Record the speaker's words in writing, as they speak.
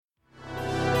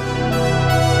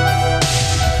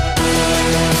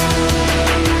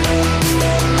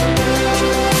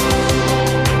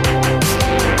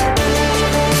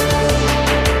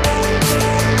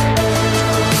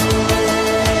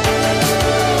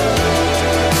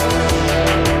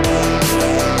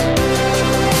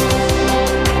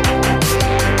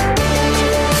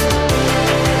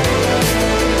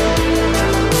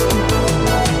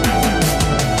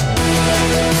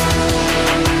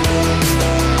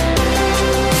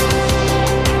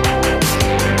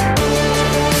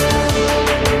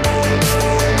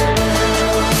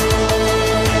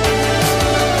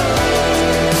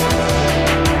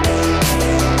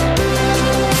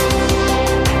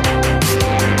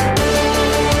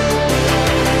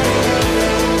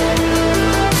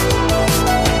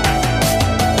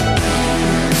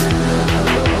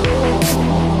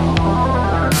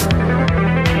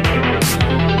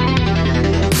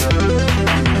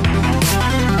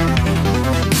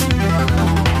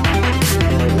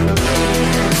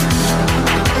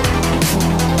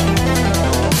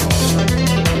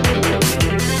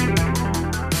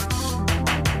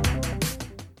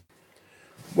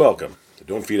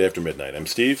Feet After Midnight. I'm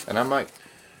Steve. And I'm Mike.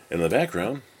 In the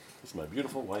background is my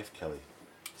beautiful wife, Kelly,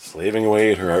 slaving away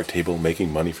at her art table,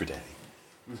 making money for Daddy.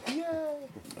 Yay!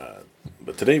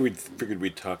 But today we figured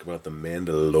we'd talk about The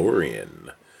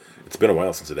Mandalorian. It's been a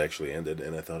while since it actually ended,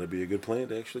 and I thought it'd be a good plan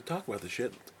to actually talk about the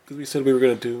shit. Because we said we were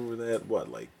going to do that,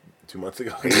 2 months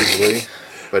ago? Easily.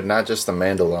 But not just the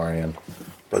Mandalorian,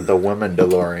 but the women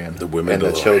DeLorean. The women and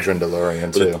DeLorean. The children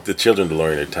DeLorean, too. The children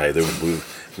DeLorean are tight.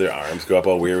 Their arms go up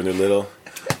all weird when they're little.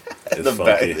 It's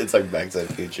funky. It's like Back to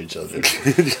the Future children.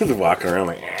 Just walking around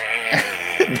like...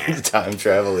 Time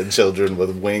traveling children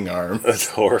with wing arms. That's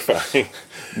horrifying.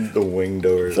 The wing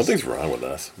doors. Something's wrong with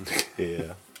us.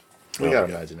 Yeah. We got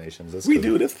imaginations. That's We cool.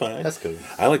 do. That's fine. That's cool.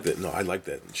 I like that. No, I like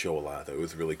that show a lot. It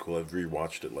was really cool. I've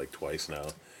rewatched it like twice now,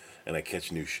 and I catch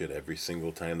new shit every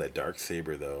single time. That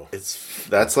Darksaber though.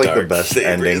 That's like the best Darksaber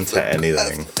ending is to the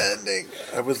anything. best ending.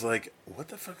 I was like, what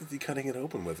the fuck is he cutting it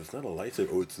open with? It's not a lightsaber.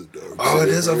 Oh, it's the dark. Oh, it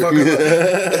is a fucking.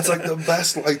 It's like the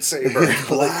best lightsaber. It's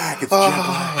black. It's jet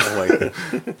black. I'm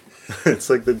like, It's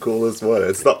like the coolest one.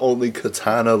 It's the only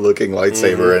katana-looking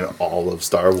lightsaber in all of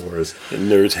Star Wars.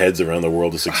 nerds' heads around the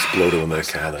world just exploded when they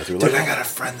saw that. They were Dude, like, I got a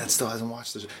friend that still hasn't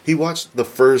watched this. He watched the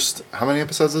first. How many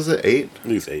episodes is it? 8? at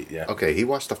least 8, yeah. Okay, he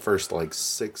watched the first like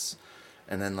 6,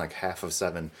 and then like half of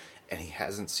 7, and he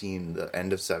hasn't seen the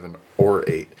end of 7 or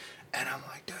 8. And I'm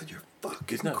like, dude, you're fucking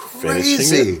He's not crazy.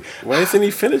 finishing it. Why isn't he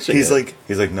finishing He's it?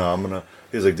 like, no, I'm gonna.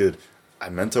 He's like, dude, I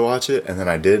meant to watch it, and then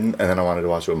I didn't, and then I wanted to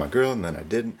watch it with my girl, and then I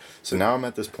didn't. So now I'm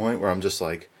at this point where I'm just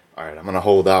like, all right, I'm gonna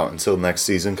hold out until next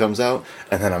season comes out,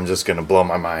 and then I'm just gonna blow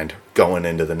my mind going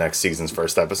into the next season's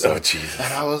first episode. Oh, Jesus.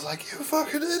 And I was like, you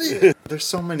fucking idiot. There's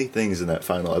so many things in that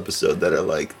final episode that are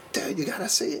like, dude, you gotta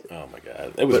see it. Oh my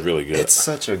god, it was really good. It's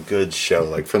such a good show,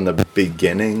 like from the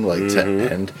beginning, like to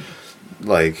end,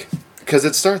 like. Because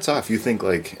it starts off, you think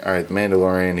like, all right,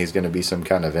 Mandalorian, he's going to be some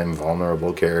kind of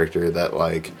invulnerable character that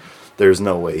like, there's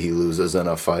no way he loses in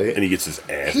a fight. And he gets his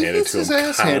ass He handed gets to his him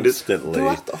ass handed constantly.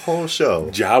 throughout the whole show.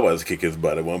 Jawas kick his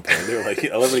butt at one point. They were like,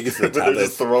 I love when he gets to the But top. they're Of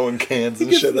just throwing cans he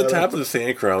and gets shit to the at top him. of the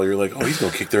sandcrawler. You're like, oh, he's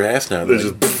gonna kick their ass now. They're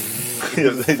Like,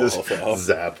 just, they just fall.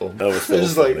 zap them. that was so They're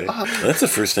just funny. like, ah. That's the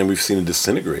first time we've seen a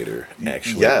disintegrator.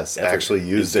 Actually, Yes, ever actually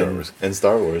used Star in Wars.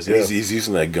 Star Wars. And Yeah. he's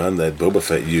using that gun that Boba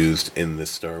Fett used in the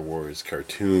Star Wars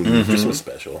cartoon Christmas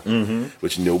special,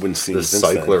 which no one's seen The since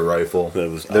cycler then. rifle. That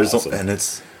was There's awesome. And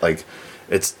it's like,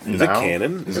 it's Is now, it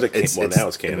canon? Is it now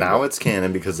it's canon. Now it's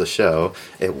canon because the show.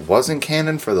 It wasn't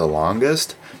canon for the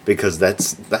longest because that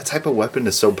type of weapon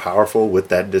is so powerful with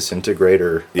that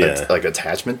disintegrator like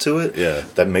attachment to it. Yeah.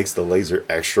 That makes the laser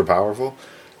extra powerful.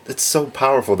 It's so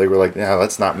powerful. They were like, "Yeah,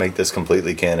 let's not make this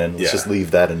completely canon. Let's Yeah. just leave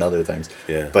that and other things."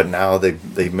 Yeah. But now they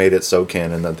made it so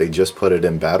canon that they just put it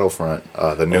in Battlefront,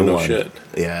 the new no one. shit.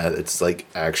 Yeah, it's like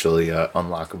actually a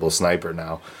unlockable sniper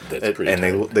now. That's pretty And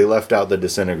tight. they left out the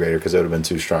disintegrator because it would have been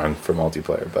too strong for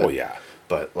multiplayer. But Oh yeah.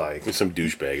 but like, With some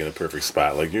douchebag in a perfect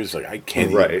spot. Like you're just like, I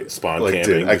can't right, even spawn like,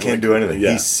 camping. dude, I can't do anything.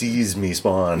 Yeah. He sees me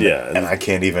spawn, Yeah, and I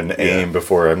can't even aim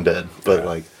before I'm dead.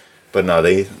 But but no,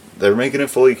 they're making it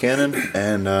fully canon,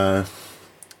 and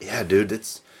yeah, dude,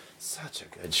 it's such a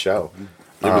good show.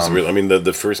 It was real. I mean,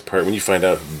 the first part when you find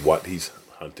out what he's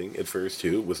hunting at first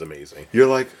too was amazing. You're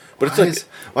like, But it's why like-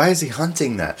 why is he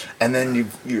hunting that? And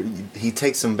then he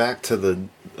takes him back to the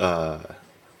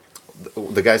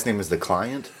guy's name is the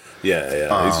Client.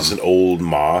 Yeah. He's just an old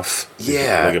moth.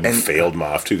 Yeah, like a and- failed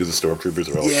moth too, because the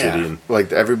stormtroopers are all Yeah, shitty. And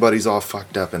like everybody's all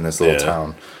fucked up in this little Yeah.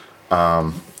 town,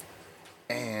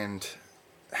 and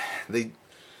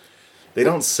they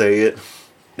don't say it,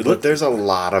 but looked- there's a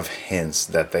lot of hints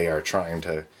that they are trying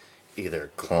to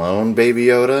either clone Baby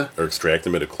Yoda or extract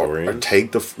them at a or chlorine.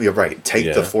 take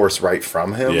Yeah. the Force right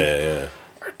from him. Yeah.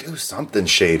 Or do something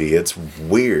shady. It's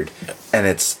weird. And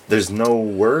there's no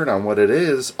word on what it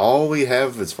is. All we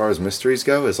have as far as mysteries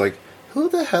go is like, who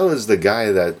the hell is the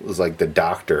guy that was like the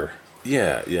doctor?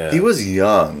 Yeah. He was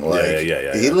young. Like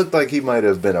Yeah. he looked like he might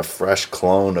have been a fresh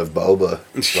clone of Boba.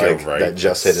 Yeah, Like right. that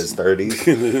just hit his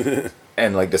 30s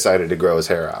and like decided to grow his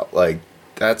hair out. Like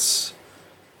that's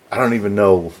I don't even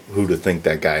know who to think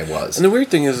that guy was. And the weird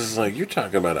thing is like you're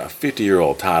talking about a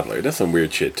 50-year-old toddler. That's some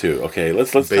weird shit too. Okay,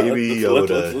 let's Baby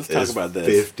Yoda let's talk is about this.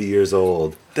 50 years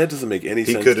old. That doesn't make any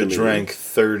He sense. could to have me. drank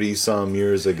 30 some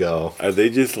years ago. Are they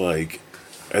just like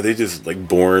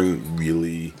born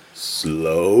really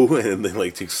slow and they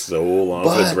like take so long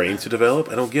for the But- brain to develop?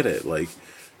 I don't get it. Like,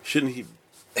 shouldn't he?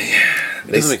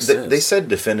 It doesn't make sense. They said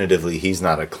definitively he's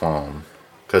not a clone.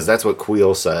 Because that's what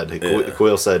Queel said.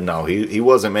 Queel said no, he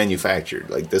wasn't manufactured.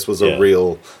 Like, this was a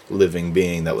real living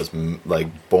being that was like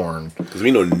born. Because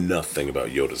we know nothing about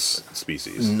Yoda's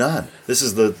species. None. This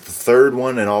is the third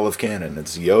one in all of canon.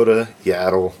 It's Yoda,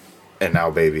 Yaddle, and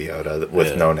now Baby Yoda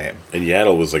with no name. And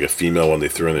Yaddle was like a female one they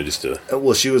threw in there just to...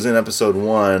 Well, she was in episode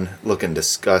 1 looking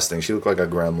disgusting. She looked like a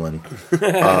gremlin.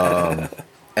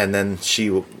 And then she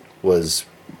was...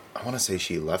 I want to say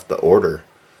she left the Order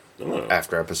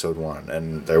after episode 1.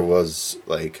 And there was,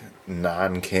 like,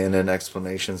 non-canon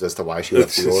explanations as to why she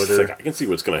left the Order. Like, I can see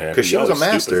what's going to happen. Because she was a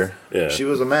master. Yeah. She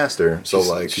was a master. So,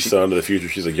 like... She saw into the future.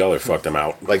 She's like, y'all are fucked. I'm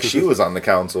out. Like, she was on the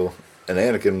council, and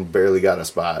Anakin barely got a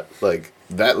spot. Like,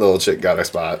 that little chick got a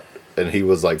spot, and he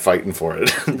was, like, fighting for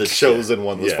it. The chosen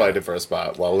one was fighting for a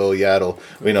spot, while Lil Yaddle,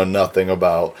 we know nothing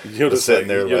about. Yoda's sitting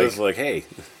there like, hey...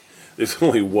 There's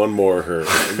only one more of her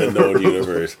in the known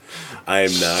universe. I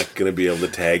am not going to be able to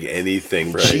tag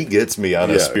anything right. She gets me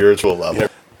on a spiritual level.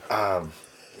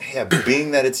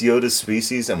 Being that it's Yoda's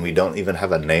species and we don't even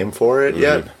have a name for it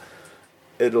yet,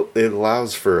 it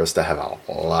allows for us to have a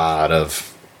lot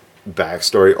of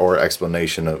backstory or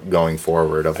explanation of going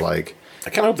forward of like... I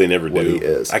kind of hope they never do. He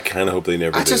is. I kind of hope they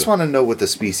never do. I just want to know what the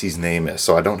species name is,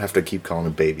 so I don't have to keep calling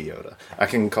it Baby Yoda. I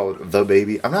can call it the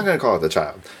baby. I'm not going to call it the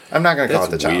child. I'm not going to call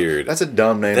it the child. Weird. That's a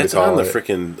dumb name to call it. That's on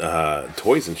the freaking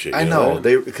toys and shit. I know.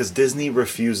 Because Disney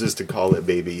refuses to call it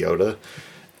Baby Yoda.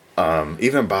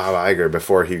 Even Bob Iger,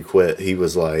 before he quit, he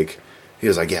was like,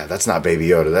 yeah, that's not Baby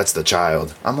Yoda. That's the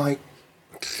child. I'm like,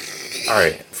 all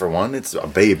right. For one, it's a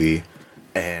baby,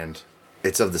 and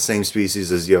it's of the same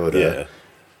species as Yoda. Yeah.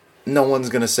 No one's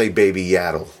going to say Baby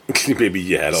Yaddle. Baby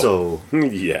Yaddle. So,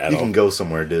 Yaddle. You can go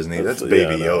somewhere, Disney. That's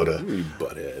Baby Yoda. You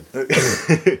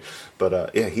butthead.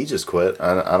 But, yeah, he just quit.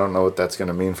 I don't know what that's going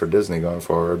to mean for Disney going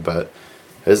forward, but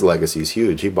his legacy's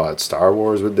huge. He bought Star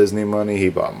Wars with Disney money. He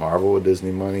bought Marvel with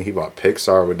Disney money. He bought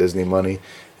Pixar with Disney money.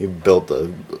 He built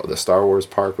the Star Wars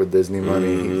park with Disney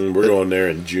money. We're going there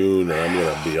in June, and I'm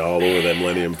going to be all over that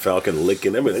Millennium Falcon,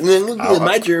 licking everything.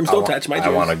 My germs, don't touch my germs.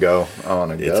 I want to go.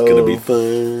 It's going to be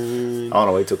fun. I want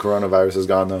to wait till coronavirus is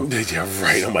gone, though. Yeah,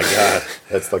 right. Oh, my God.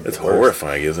 That's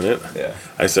horrifying, isn't it? Yeah.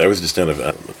 I was just down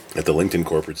at the LinkedIn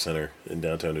Corporate Center in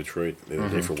downtown Detroit the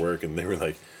other day for work, and they were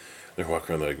like, they're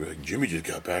walking around like, Jimmy just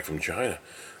got back from China.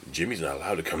 Jimmy's not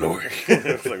allowed to come to work.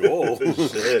 I was like, oh,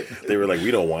 shit. They were like, we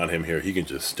don't want him here. He can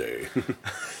just stay.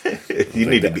 You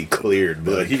need to be cleared,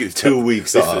 but he gets 2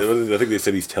 weeks off. I think they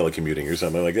said he's telecommuting or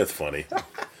something. I'm like, that's funny.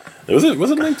 Was it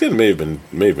LinkedIn? It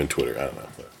may have been Twitter. I don't know.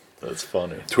 That's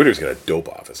funny. Twitter's got a dope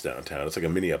office downtown. It's like a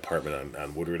mini apartment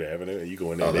on Woodward Avenue. You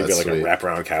go in there, they've got like a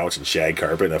wraparound couch and shag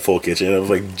carpet and a full kitchen. I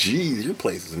was like, geez, your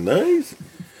place is nice.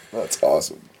 That's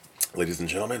awesome. Ladies and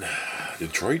gentlemen,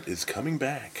 Detroit is coming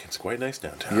back. It's quite nice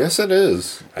downtown. Yes, it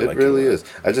is. It really is.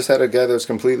 I just had a guy that was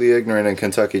completely ignorant in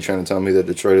Kentucky trying to tell me that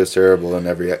Detroit is terrible in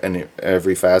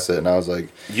every facet, and I was like...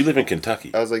 You live in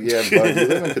Kentucky. I was like, yeah, but you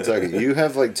live in Kentucky. You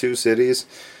have like 2 cities,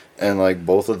 and like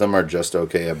both of them are just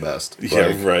okay at best.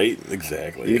 Yeah, right.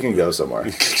 Exactly. You can go somewhere.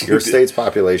 Your state's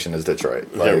population is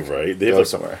Detroit. Like, yeah, right. They have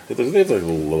somewhere. They have like the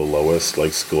lowest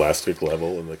like scholastic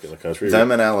level in the country.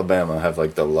 Them and Alabama have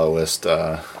like the lowest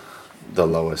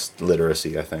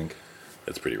literacy, I think.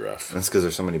 That's pretty rough. That's because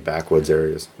there's so many backwoods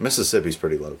areas. Mississippi's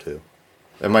pretty low too.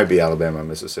 It might be Alabama and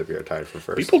Mississippi are tied for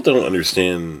first. People don't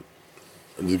understand.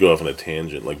 I'll just go off on a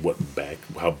tangent, like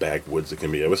how backwoods it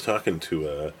can be. I was talking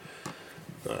to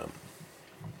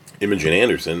Imogen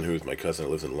Anderson, who's my cousin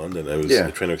that lives in London. I was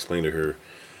trying to explain to her.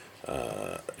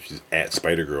 She's at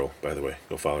Spider Girl, by the way.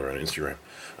 Go follow her on Instagram.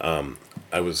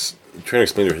 I was trying to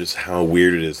explain to her just how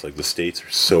weird it is. Like, the states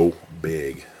are so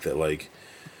big that, like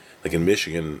in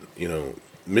Michigan,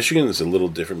 Michigan is a little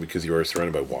different because you are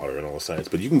surrounded by water on all sides.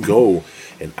 But you can go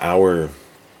an hour,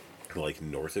 like,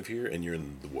 north of here, and you're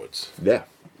in the woods. Yeah.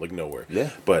 Like, nowhere.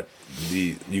 Yeah. But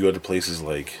you go to places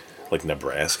like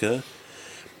Nebraska.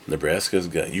 Nebraska's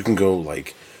got, you can go,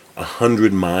 like,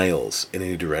 100 miles in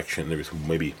any direction. There's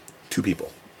maybe 2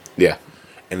 people. Yeah.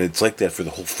 And it's like that for the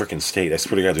whole freaking state. I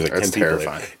swear to God, there's like 10 people there.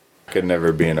 I could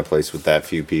never be in a place with that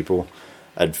few people.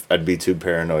 I'd be too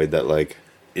paranoid that, like,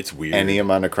 it's weird. Any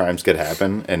amount of crimes could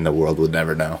happen, and the world would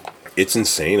never know. It's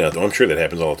insane out there. I'm sure that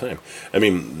happens all the time. I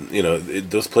mean,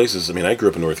 those places. I mean, I grew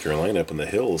up in North Carolina, up in the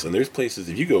hills, and there's places.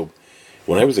 If you go,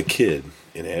 when I was a kid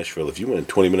in Asheville, if you went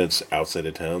 20 minutes outside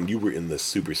of town, you were in the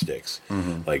super sticks,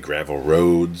 like gravel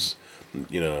roads,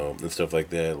 and stuff like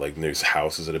that. Like, there's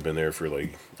houses that have been there for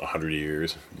like 100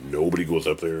 years. Nobody goes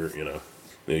up there.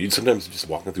 You'd sometimes just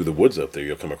walking through the woods up there,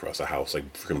 you'll come across a house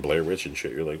like freaking Blair Witch and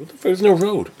shit. You're like, what the fuck? There's no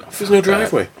road. There's no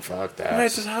driveway. Fuck that. Why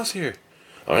is this house here?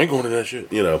 I ain't going to that shit.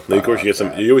 Then of course you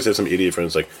always have some idiot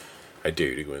friends like, I dare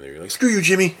you to go in there. You're like, screw you,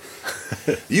 Jimmy.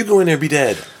 You go in there and be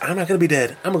dead. I'm not going to be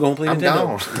dead. I'm going to go and play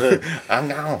Nintendo. I'm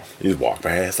gone. You just walk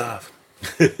my ass off.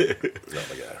 Oh,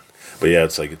 my God. But yeah,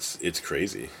 it's like, it's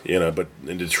crazy. You know, but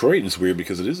in Detroit, it's weird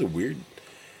because it is a weird...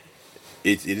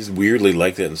 It is weirdly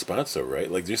like that in spots, though,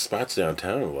 right? Like, there's spots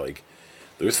downtown, like,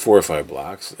 there's 4 or 5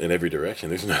 blocks in every direction.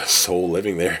 There's not a soul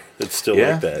living there. It's still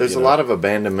like that. There's a lot of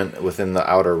abandonment within the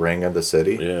outer ring of the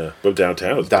city. Yeah, but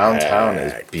downtown is Downtown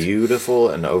is beautiful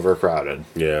and overcrowded.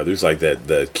 Yeah, there's like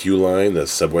the Q line, the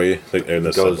subway, and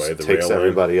the subway, the takes rail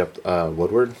everybody up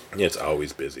Woodward. Yeah, it's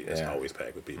always busy. It's Yeah. always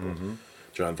packed with people.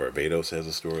 John Varvatos has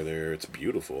a store there. It's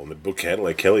beautiful. And the Book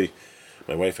Cadillac, Kelly,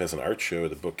 my wife has an art show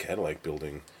at the Book Cadillac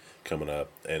building coming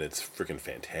up, and it's freaking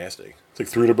fantastic. It's like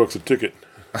 $300 a ticket.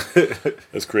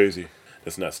 That's crazy.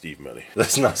 That's not Steve money.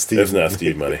 That's not Steve. That's not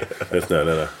Steve money. That's not,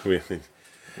 no. We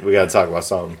got to talk about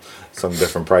some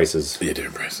different prices. Yeah,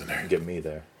 different price in there. Get me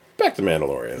there. Back to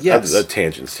Mandalorian. Yes.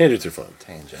 Tangents. Tangents are fun.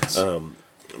 Tangents.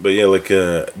 But yeah, like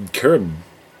Cara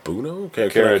Dune.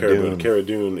 Cara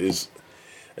Dune is...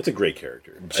 It's a great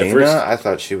character. At Jaina, first, I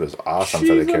thought she was awesome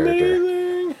for the character.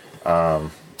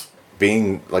 amazing.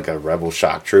 Being like a rebel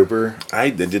shock trooper.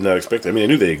 I did not expect. I mean, I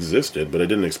knew they existed, but I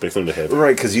didn't expect them to have.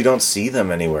 Right, because you don't see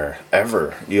them anywhere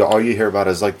ever. All you hear about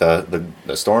is like the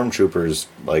stormtroopers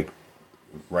like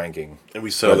ranking. And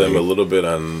we saw them a little bit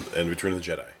in Return of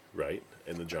the Jedi, right?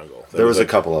 In the jungle. There was like,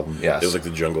 a couple of them. Yes, It was like the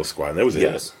jungle squad. And that was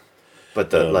yes. it. But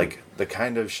the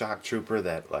kind of shock trooper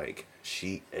that like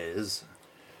she is,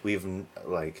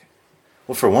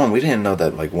 well, for one, we didn't know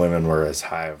that like women were as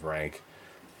high of rank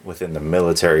within the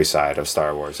military side of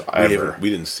Star Wars ever.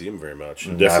 We didn't see them very much.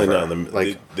 Definitely not in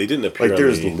the they didn't appear. Like on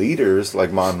there's the leaders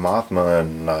like Mon Mothma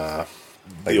and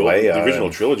the original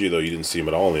trilogy, though. You didn't see them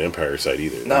at all on the Empire side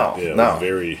either. No, yeah, no.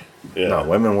 No,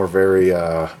 women were very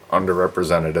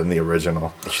underrepresented in the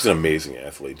original. She's an amazing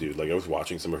athlete, dude. Like I was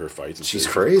watching some of her fights. And She's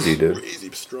crazy, dude.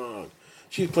 Crazy strong.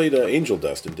 She played Angel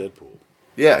Dust in Deadpool.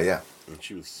 Yeah. And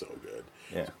she was so good.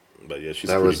 Yeah. But yeah, she's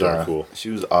pretty darn cool. She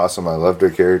was awesome. I loved her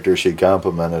character. She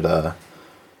complimented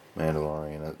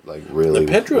Mandalorian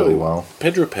really well.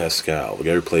 Pedro Pascal, the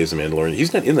guy who plays the Mandalorian,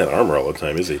 he's not in that armor all the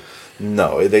time, is he?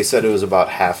 No, they said it was about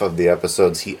half of the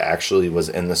episodes he actually was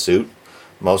in the suit.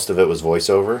 Most of it was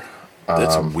voiceover.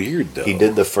 That's weird, though. He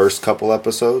did the first couple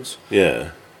episodes.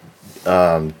 Yeah.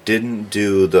 Didn't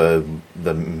do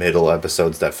the middle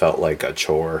episodes that felt like a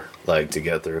chore, like to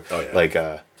get through. Oh, yeah. Like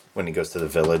when he goes to the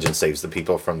village and saves the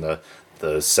people from the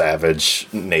savage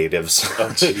natives. Oh,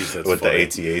 jeez, that's with funny.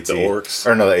 the AT-AT. The orcs.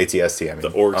 Or no, the AT-ST, I mean. The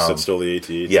orcs that stole the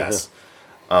AT-AT. Yes.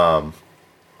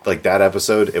 Like that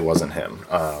episode, it wasn't him.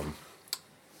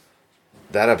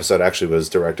 That episode actually was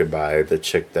directed by the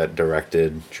chick that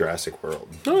directed Jurassic World.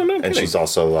 No, no, and she's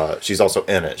also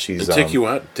in it. She's Takiki.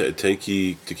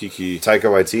 Taika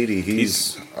Waititi. He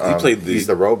played he's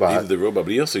the robot. He's the robot,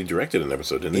 but he also directed an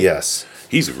episode, didn't he? Yes.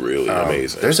 He's really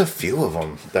amazing. There's a few of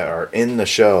them that are in the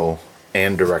show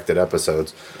and directed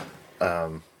episodes.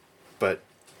 But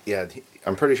yeah,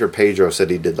 I'm pretty sure Pedro said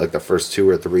he did like the first 2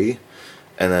 or 3,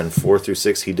 and then 4 through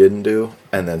 6 he didn't do,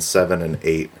 and then 7 and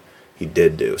 8 he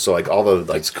did do. So like all the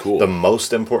That's cool. the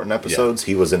most important episodes,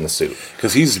 he was in the suit.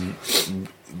 Because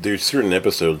there's certain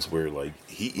episodes where like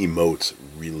he emotes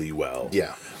really well.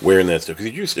 Yeah. Wearing that stuff.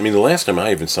 Because the last time I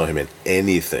even saw him in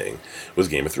anything was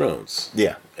Game of Thrones.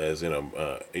 Yeah. As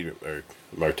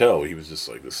Martell, he was just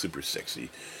like the super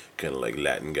sexy kind of like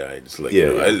Latin guy, just like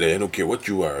I don't care what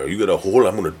you are, you got a hole,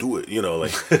 I'm gonna do it,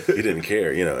 like he didn't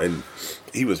care, and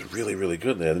he was really, really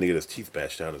good there. Then he got his teeth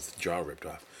bashed out, his jaw ripped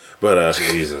off. But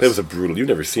Jesus. It was a brutal. You've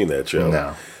never seen that show?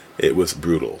 No. It was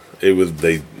brutal. It was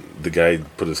the guy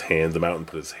put his hands, the mountain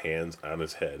put his hands on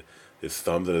his head, his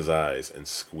thumbs in his eyes, and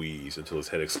squeezed until his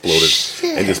head exploded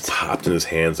and just popped in his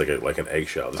hands like an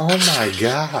eggshell. Just, Oh my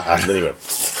god! And then he went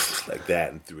like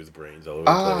that and threw his brains all over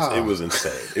the place. It was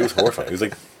insane. It was horrifying. It was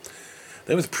like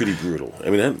that was pretty brutal.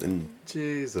 I mean, and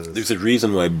Jesus. there's a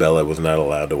reason why Bella was not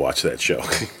allowed to watch that show.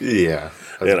 Yeah,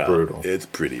 that's brutal. It's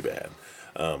pretty bad.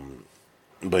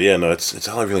 But yeah, no, it's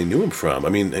all I really knew him from. I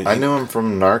mean, I knew him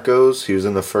from Narcos. He was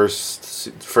in the first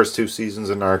 2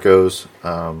 seasons of Narcos.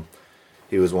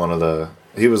 He was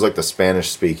he was like the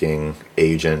Spanish speaking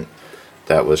agent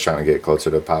that was trying to get closer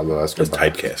to Pablo Escobar.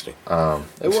 It's typecasting.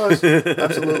 It was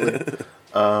absolutely.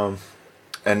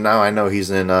 And now I know he's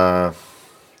in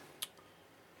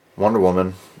Wonder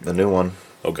Woman, the new one.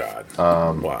 Oh God!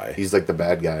 Why? He's like the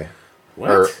bad guy,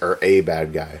 What? or a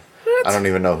bad guy. What? I don't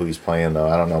even know who he's playing though.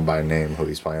 I don't know by name who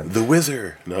he's playing. The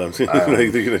Wizard. No, I'm saying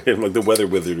like they're gonna hit him like the Weather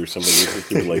Wizard or something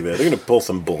stupid like that. They're gonna pull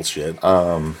some bullshit.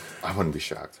 I wouldn't be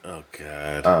shocked. Oh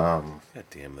God! God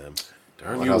damn them!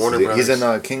 Darn What you, else Warner is he? Brothers.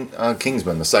 He's in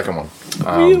Kingsman, the second one.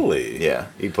 Really? Yeah,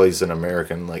 he plays an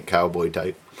American like cowboy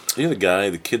type. You know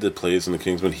the kid that plays in the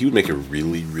Kingsman, he would make a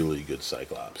really, really good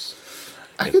Cyclops.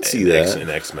 I could see that. In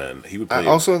X-Men. He would play... I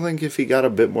also think if he got a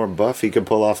bit more buff, he could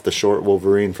pull off the short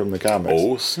Wolverine from the comics.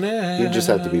 Oh, snap. He'd just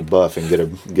have to be buff and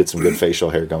get some good facial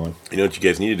hair going. You know what you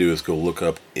guys need to do is go look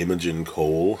up Imogen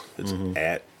Cole. It's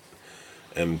at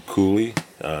M. Cooley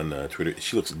on Twitter.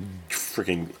 She looks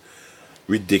freaking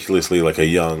ridiculously like a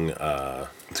young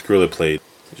this girl that played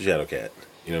Shadowcat.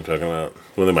 You know what I'm talking about?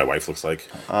 The one that my wife looks like.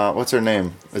 What's her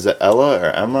name? Is it Ella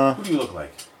or Emma? Who do you look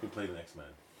like? Who played an X-Men?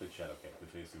 Played Shadowcat. Who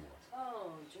faced him once?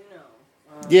 Oh,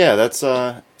 Juno. Yeah, that's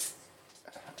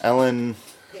Ellen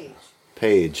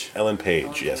Page. Ellen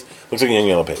Page, yes. Looks like a young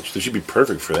Ellen Page. So she'd be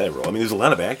perfect for that role. I mean, there's a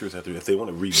lot of actors out there if they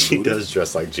want to reboot She does it.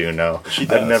 dress like Juno. She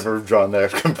does. I've never drawn that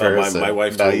comparison. My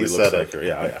wife Now totally you looks said like it. her.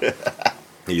 Yeah.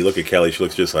 You look at Kelly, she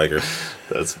looks just like her.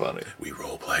 That's funny. We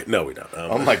role play. No, we don't.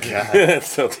 Oh my god. That's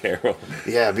so terrible.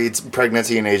 Yeah, beats pregnant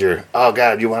teenager. Oh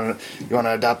god, you want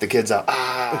to adopt the kids out?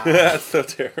 Ah, That's so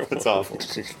terrible. it's awful.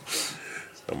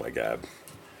 Oh my god.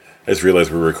 I just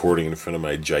realized we're recording in front of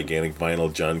my gigantic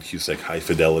vinyl John Cusack high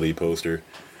fidelity poster.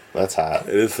 That's hot.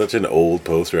 It is such an old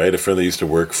poster. I had a friend that used to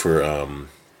work for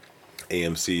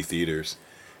AMC theaters,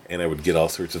 and I would get all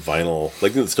sorts of vinyl,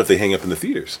 like the stuff they hang up in the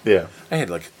theaters. Yeah. I had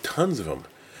like tons of them.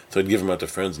 So I'd give them out to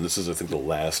friends, and this is, I think, the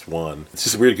last one. It's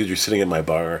just weird because you're sitting at my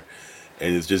bar,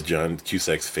 and it's just John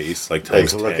Cusack's face, like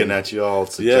times Like looking 10. at you all Yeah,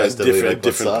 it's suggestively. different, like,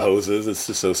 different what's up? poses. It's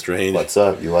just so strange. What's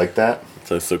up? You like that?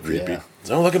 It's so creepy. Yeah.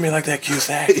 Don't look at me like that,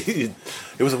 Cusack. It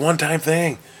was a one-time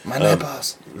thing. My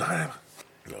nipples. Oh, man.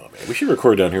 We should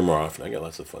record down here more often. I got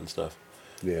lots of fun stuff.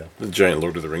 Yeah. The giant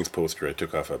Lord of the Rings poster I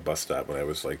took off a bus stop when I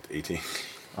was like 18.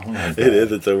 Oh my god. It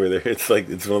is. It's over there. It's like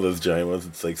it's one of those giant ones.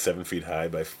 It's like 7 feet high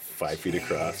by 5 feet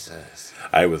across. Jesus.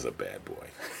 I was a bad boy.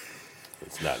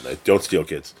 It's not nice. Don't steal,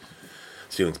 kids.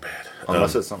 Stealing's bad.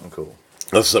 Unless it's something cool.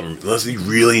 Unless you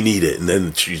really need it, and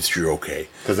then you're okay.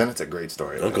 Because then it's a great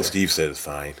story. Uncle later. Steve said it's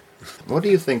fine. What do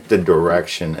you think the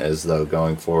direction is, though,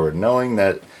 going forward? Knowing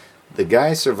that the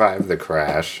guy survived the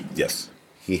crash, Yes.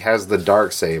 he has the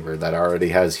Darksaber that already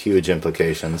has huge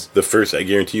implications. I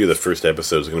guarantee you, the first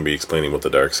episode is going to be explaining what the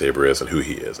Darksaber is and who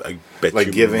he is. I bet Like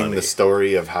you giving money. the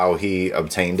story of how he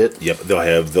obtained it. Yep,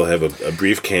 they'll have a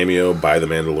brief cameo by the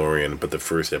Mandalorian, but the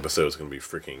first episode is going to be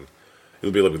freaking.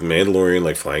 It'll be like with Mandalorian,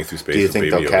 like flying through space. Do you with think Baby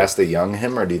they'll Yoda. cast a young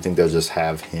him, or do you think they'll just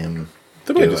have him?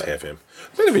 They might do just it? have him.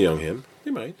 Might have a young him.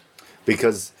 They might.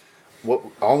 Because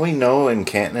all we know in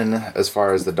canon as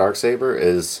far as the Darksaber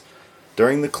is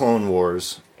during the Clone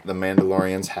Wars, the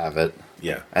Mandalorians have it,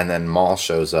 Yeah. and then Maul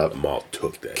shows up, Maul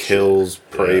took that. kills shit.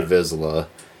 Pre Yeah. Vizsla,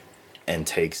 and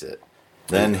takes it.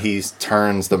 Then he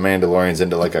turns the Mandalorians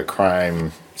into like a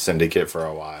crime syndicate for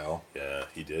a while. Yeah,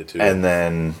 he did too. And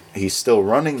then he's still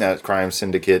running that crime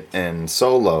syndicate in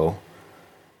Solo.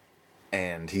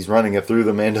 And he's running it through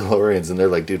the Mandalorians, and they're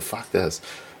like, dude, fuck this.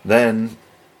 Then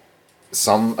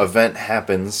some event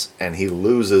happens, and he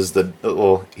loses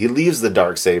he leaves the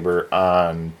Darksaber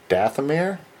on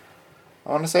Dathomir,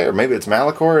 I want to say, or maybe it's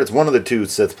Malachor. It's one of the two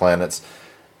Sith planets.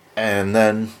 And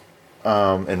then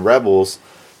in Rebels,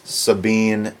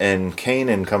 Sabine and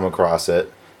Kanan come across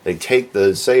it. They take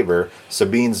the saber.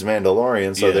 Sabine's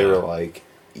Mandalorian, so they Yeah. were like,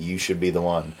 you should be the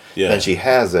one. Yeah. Then she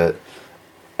has it.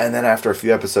 And then after a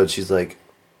few episodes, she's like,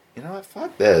 you know what,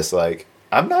 fuck this. Like,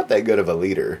 I'm not that good of a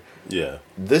leader. Yeah.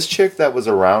 This chick that was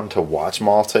around to watch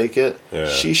Maul take it, Yeah.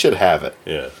 she should have it.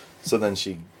 Yeah. So then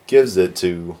she gives it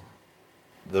to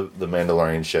the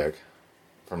Mandalorian chick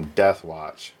from Death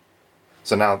Watch.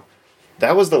 So now,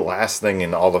 that was the last thing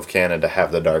in all of canon to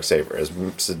have the Darksaber, is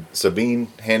Sabine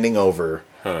handing over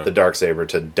the Darksaber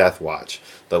to Death Watch.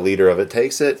 The leader of it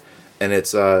takes it, and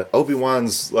it's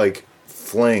Obi-Wan's like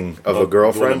fling of a The one that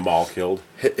girlfriend. Maul killed.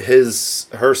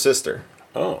 Her sister.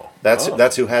 Oh.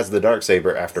 That's who has the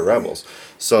Darksaber after Rebels.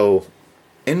 So,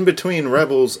 in between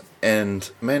Rebels and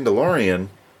Mandalorian,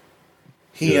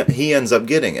 he ends up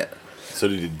getting it. So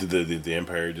did the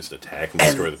Empire just attack and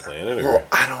destroy the planet? Or? Well,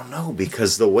 I don't know,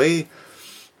 because the way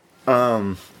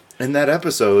in that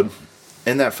episode,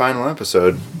 in that final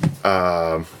episode,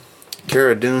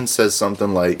 Cara Dune says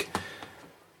something like,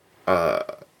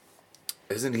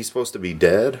 isn't he supposed to be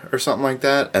dead or something like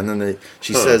that? And then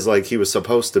she says like he was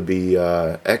supposed to be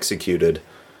executed.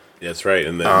 That's right,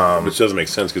 and then which doesn't make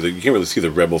sense because you can't really see the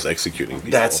rebels executing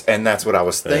people. That's what I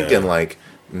was thinking. Like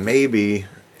maybe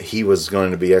he was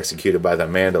going to be executed by the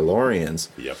Mandalorians.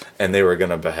 Yep. And they were going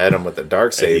to behead him with the And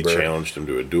Darksaber. he challenged him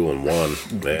to a duel and won.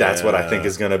 That's what I think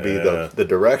is going to be the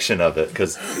direction of it.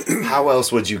 Because how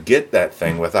else would you get that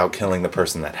thing without killing the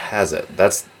person that has it?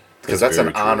 That's because that's an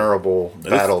very true. honorable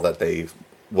battle that they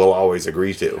will always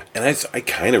agree to. And I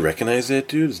kind of recognize that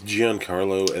dude. It's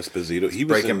Giancarlo Esposito. He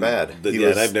was Breaking in Bad.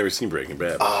 And I've never seen Breaking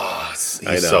Bad. Oh, he's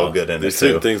I know. so good in There's it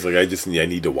certain too. things like I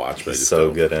need to watch, but I He's just so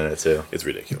don't. good in it too. It's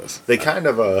ridiculous. They kind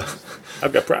of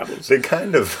I've got problems. they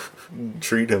kind of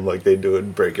treat him like they do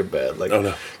in Breaking Bad, like, Oh,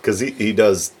 no. because he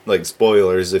does, like,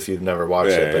 spoilers if you've never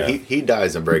watched Yeah, it, but yeah. he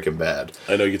dies in Breaking Bad.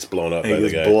 I know he gets blown up And by he the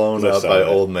gets guy. blown I up saw by that.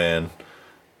 old man,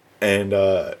 and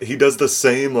he does the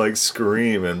same, like,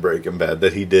 scream in Breaking Bad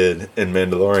that he did in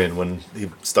Mandalorian when he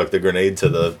stuck the grenade to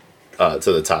the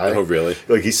tie. Oh, really?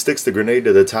 Like, he sticks the grenade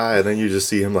to the tie, and then you just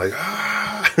see him like,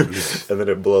 ah, and then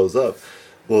it blows up.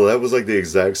 Well, that was like the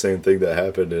exact same thing that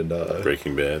happened in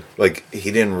Breaking Bad. like,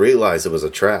 he didn't realize it was a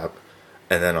trap,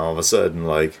 and then all of a sudden,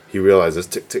 like, he realizes,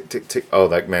 tick, tick, tick, tick, oh,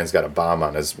 that man's got a bomb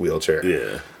on his wheelchair.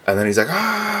 Yeah. And then he's like,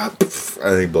 ah, poof,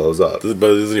 and then he blows up. But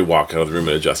doesn't he walk out of the room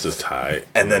and adjust his tie?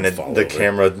 And then fall the over?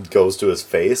 camera goes to his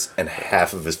face, and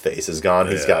half of his face is gone.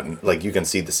 He's Yeah. got, like, you can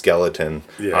see the skeleton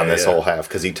Yeah, on this yeah. whole half,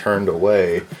 because he turned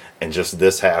away, and just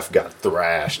this half got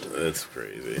thrashed. That's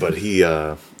crazy. But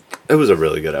it was a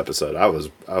really good episode. I was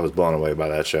blown away by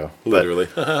that show. Literally.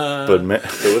 But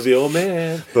It was the old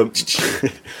man. but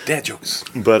Dad jokes.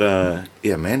 But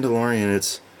yeah,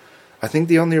 Mandalorian. I think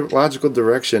the only logical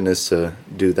direction is to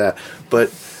do that. But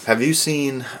have you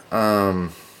seen?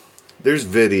 There's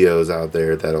videos out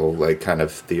there that'll, like, kind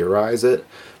of theorize it.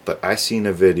 But I seen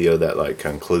a video that, like,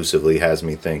 conclusively has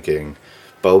me thinking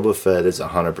Boba Fett is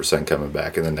 100% coming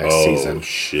back in the next Oh, season.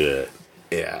 shit.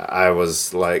 Yeah, I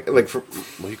was like for,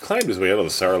 Well, he climbed his way out of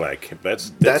the Sarlacc.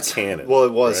 That's canon. Well,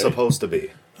 it was right? supposed to be.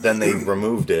 Then they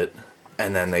removed it,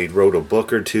 and then they wrote a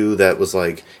book or two that was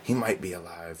like, he might be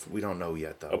alive. We don't know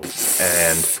yet, though.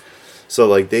 And so,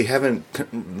 like, they haven't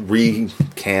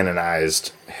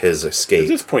re-canonized his At escape.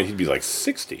 this point, he'd be like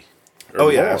 60. or Oh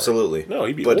yeah, more. absolutely. No,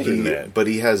 he'd be but older than that. But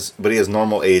he has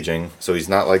normal aging, so he's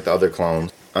not like the other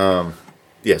clones.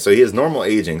 Yeah, so he has normal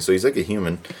aging, so he's like a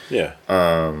human. Yeah.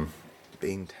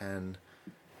 Being 10,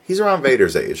 he's around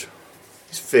Vader's age.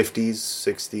 He's 50s,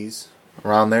 60s,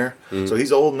 around there. So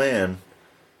he's old man.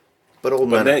 But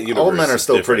old But that men universe are is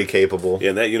still different. pretty capable.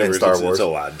 Yeah, in that universe, Star it's Wars. a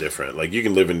lot different. Like, you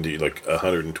can live into, like,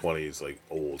 120 is, like,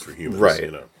 old for humans, Right. you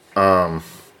know?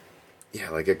 Yeah,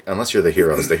 like, unless you're the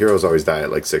heroes. The heroes always die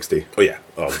at like 60. Oh, yeah.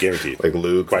 Oh, guaranteed. Like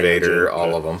Luke, Qui-Gon Vader, Jinn, all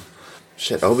yeah. of them.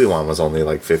 Shit, Obi-Wan was only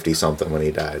like 50 something when he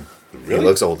died. Really? He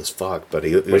looks old as fuck, but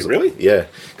he was really? Yeah,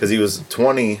 because he was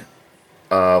 20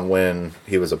 when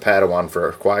he was a Padawan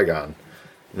for Qui-Gon.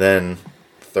 Then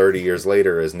 30 years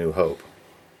later is New Hope,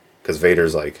 because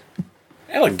Vader's like,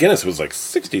 Alec Guinness was, like,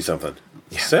 60-something.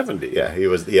 70. yeah, he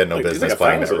had no Like, he's business like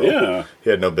playing that 1,000, role. yeah. He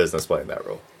had no business playing that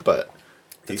role, but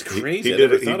That's he crazy. I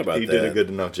did never it. thought about He did a that. good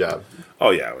enough job. Oh,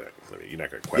 yeah. I mean, you're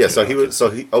not going to question Yeah, so he that. was.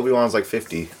 So Obi-Wan's like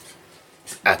 50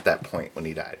 at that point when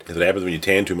he died. Because it happens when you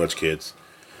tan too much, kids.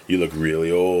 You look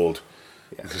really old.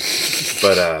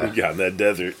 But You got in that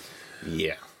desert.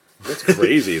 yeah. That's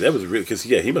crazy. That was really... Because,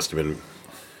 yeah, he must have been...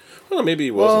 Well, maybe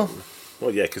he wasn't.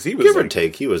 Well, yeah, because he was... Give or like,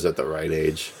 take, he was at the right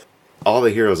age. All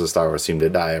the heroes of Star Wars seem to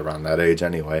die around that age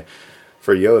anyway.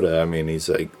 For Yoda, I mean, he's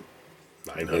like,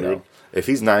 900. you know, if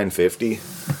he's 950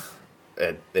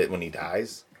 when he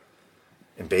dies,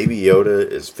 and Baby Yoda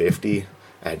is 50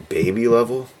 at baby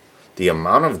level, the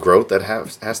amount of growth that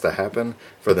has to happen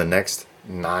for the next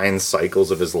 9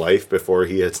 cycles of his life before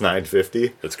he hits 950,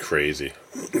 That's crazy.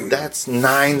 that's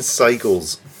 9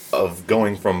 cycles of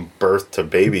going from birth to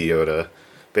Baby Yoda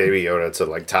to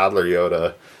like toddler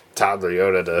Yoda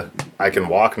to I can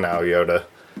walk now Yoda.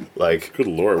 Like, Good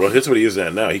Lord. Well, that's what he is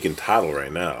at now. He can toddle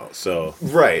right now. So,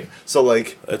 right. So,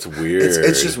 like, that's weird.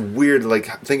 it's just weird, like,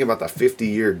 think about the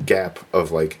 50-year gap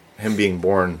of, like, him being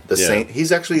born the Yeah. same.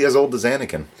 He's actually as old as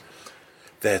Anakin.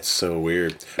 That's so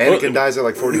weird. Anakin dies at,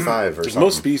 like, 45 or Because something.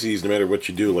 most species, no matter what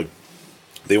you do, like,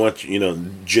 they want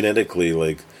you, genetically,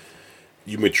 like,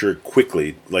 you mature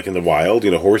quickly. Like in the wild,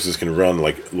 horses can run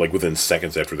like within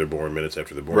seconds after they're born, minutes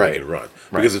after they're born, Right. they can run.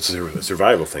 Right. Because it's a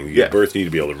survival thing. You Yeah. give birth, you need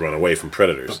to be able to run away from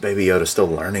predators. Baby Yoda's still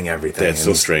learning everything. That's and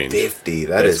so he's strange. 50.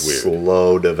 That's Is weird.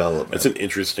 slow development. That's an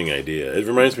interesting idea. It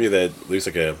reminds me of that, there's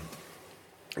like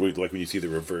like when you see the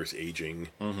reverse aging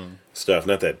stuff.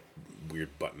 Not that weird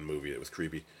Button movie that was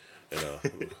creepy.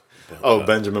 Benjamin Button.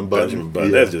 Benjamin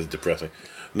Button. Yeah. That's just depressing.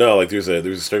 No, like there's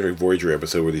a Star Trek Voyager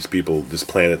episode where this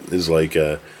planet is like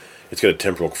it's got a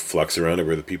temporal flux around it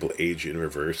where the people age in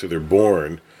reverse. So they're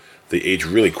born, they age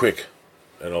really quick,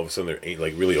 and all of a sudden they're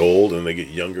like really old, and they get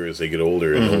younger as they get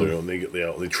older and older. And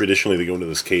they traditionally they go into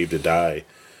this cave to die.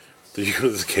 So you go to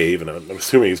this cave, and I'm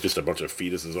assuming it's just a bunch of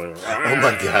fetuses going. Oh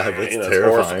my god, that's It's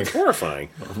terrifying. horrifying.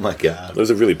 Oh my god. It was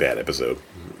a really bad episode.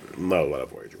 Not a lot of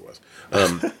Voyager was.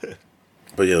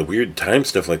 But yeah, the weird time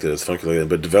stuff like that is funky like that.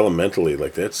 But developmentally,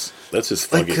 like that's just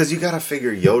funky. Because you gotta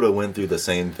figure Yoda went through the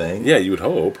same thing. Yeah, you would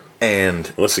hope.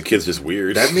 And Unless the kid's just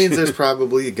weird. that means there's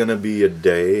probably gonna be a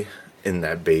day in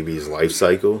that baby's life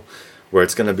cycle where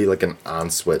it's gonna be like an on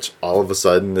switch. All of a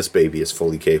sudden, this baby is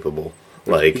fully capable.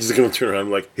 Like he's gonna turn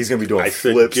around like he's gonna be doing I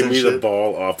said, flips give and me the shit.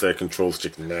 ball off that control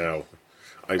stick now.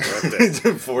 I want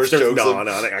that. Force Starts chokes gnawing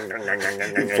him. on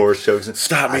it. Force chokes him.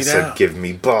 Stop me I now. said, give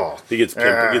me ball. He gets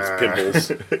pimples.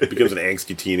 Becomes an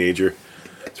angsty teenager.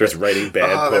 Starts writing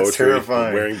bad that's poetry.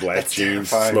 terrifying. Wearing black That's jeans.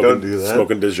 terrifying. Smoking, Don't do that.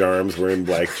 Smoking Dejarms. Wearing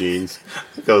black jeans.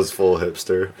 Goes full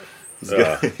hipster.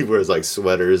 He wears like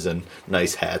sweaters and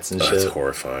nice hats and That's shit.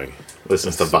 horrifying.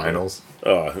 Listens to vinyls.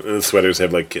 Oh, and the sweaters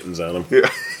have like kittens on them. Yeah.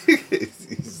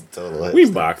 He's a total hipster. We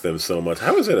mock them so much.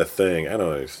 How is that a thing? I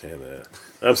don't understand that.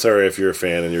 I'm sorry if you're a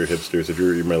fan and you're hipsters. If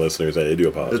you're my listeners, I do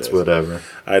apologize. It's whatever.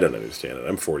 I don't understand it.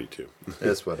 I'm 42.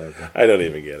 It's whatever. I don't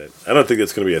even get it. I don't think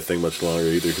that's going to be a thing much longer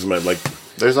either. Because my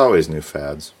There's always new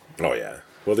fads. oh yeah.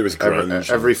 Well, there was grunge.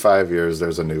 Every 5 years,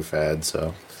 there's a new fad.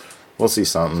 So we'll see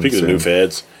something. Speaking soon. of new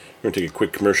fads, we're going to take a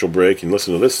quick commercial break and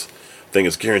listen to this thing.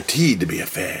 It's guaranteed to be a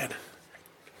fad.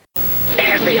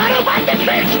 There's the Autobots in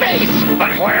space!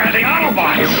 But where are the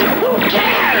Autobots? Who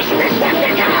cares?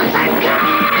 Decepticons are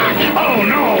gone! Oh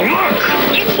no, look!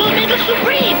 It's Omega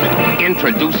Supreme!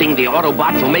 Introducing the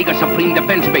Autobots Omega Supreme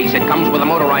Defense Base. It comes with a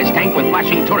motorized tank with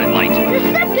flashing turret lights.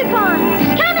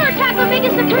 Decepticons! Counterattack Omega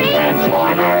Supreme!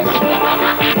 Transformers!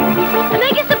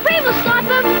 Omega Supreme will stop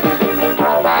them!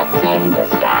 Robots in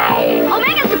disguise!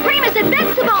 Omega Supreme is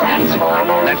invincible!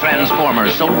 Transformers! The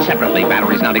Transformers, sold separately.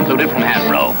 Batteries not included from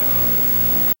Hasbro.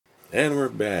 And we're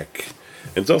back.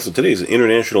 It's also today's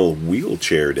International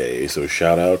Wheelchair Day, so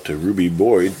shout out to Ruby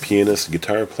Boyd, pianist,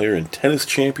 guitar player, and tennis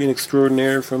champion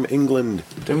extraordinaire from England.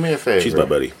 Do me a favor. She's my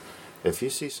buddy. If you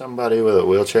see somebody with a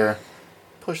wheelchair,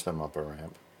 push them up a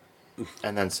ramp.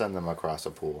 And then send them across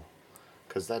a pool.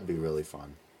 Because that'd be really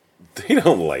fun. They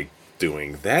don't like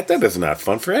doing that. That is not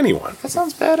fun for anyone. That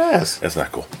sounds badass. That's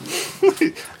not cool.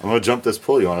 I'm going to jump this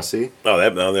pool. You want to see? Oh,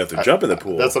 now they have to jump in the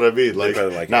pool. That's what I mean. Like,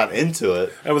 probably like not into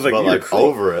it. I was like, but you're like cruel.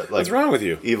 over it. Like, What's wrong with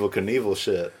you? Evil Knievel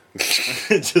shit.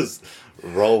 Just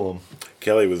roll them.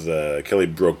 Kelly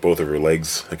broke both of her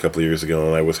legs a couple of years ago,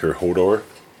 and I was her Hodor.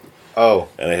 Oh.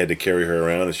 And I had to carry her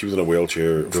around, and she was in a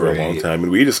wheelchair for a long Great. time.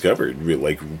 And we discovered,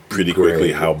 like, pretty quickly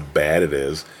Great. how bad it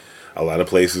is. A lot of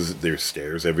places, there's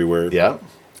stairs everywhere. Yeah.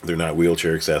 They're not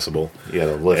wheelchair accessible. You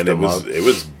gotta lift And them up. it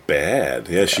was bad.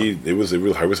 Yeah, it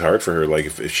was hard for her. Like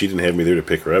if she didn't have me there to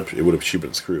pick her up, she'd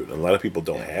been screwed. And a lot of people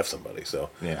don't have somebody, so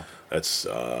Yeah. that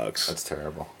sucks. That's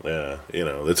terrible. Yeah,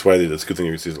 that's why that's a good thing.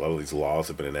 You see a lot of these laws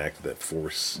have been enacted that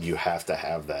force. You have to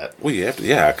have that. Well, you have to,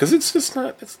 yeah, because it's just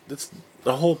not. It's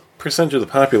a whole percentage of the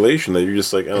population that you're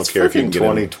just like, I don't care if you can Freaking get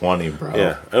in. 2020, bro.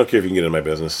 Yeah, I don't care if you can get in my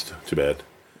business. Too bad.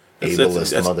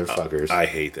 Ableist motherfuckers. I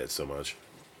hate that so much.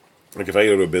 Like if I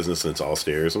go to a business and it's all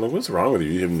stairs, I'm like, what's wrong with you?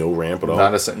 You have no ramp at all.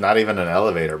 Not even an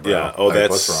elevator, bro. Yeah. Oh, Like,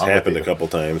 what's that's wrong happened with a you? couple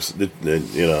times.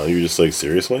 You're just like,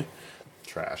 seriously.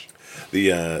 Trash. So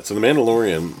the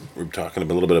Mandalorian, we're talking a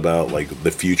little bit about like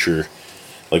the future,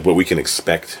 like what we can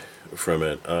expect from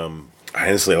it.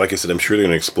 Honestly, like I said, I'm sure they're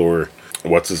going to explore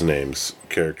what's his name's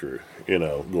character,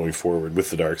 going forward with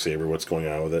the Darksaber. What's going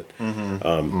on with it?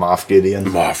 Moff Gideon.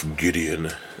 Moff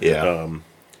Gideon. Yeah.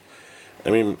 I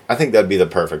mean, I think that'd be the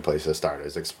perfect place to start,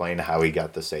 is explain how he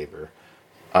got the saber.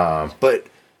 But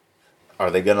are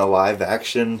they gonna live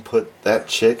action put that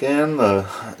chick in the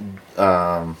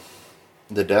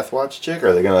Death Watch chick?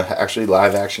 Are they gonna actually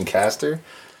live action cast her?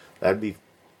 That'd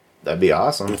be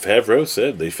awesome. Favreau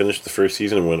said they finished the first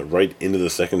season and went right into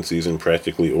the second season,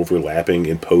 practically overlapping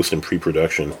in post and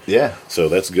pre-production. Yeah, So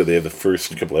that's good. They have the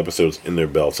first couple episodes in their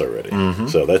belts already. Mm-hmm.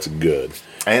 So that's good.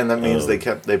 and that means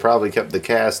they probably kept the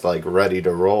cast like ready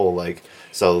to roll. Like,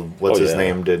 so what's Oh, his yeah.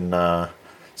 name didn't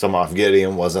some Moff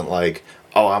Gideon wasn't like,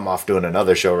 oh, I'm off doing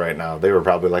another show right now. They were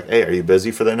probably like, hey, are you busy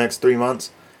for the next 3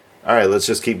 months? All right, let's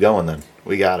just keep going then.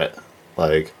 We got it.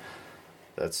 Like,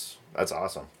 that's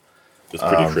awesome. It's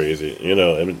pretty crazy.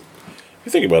 I mean, if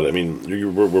you think about it, I mean,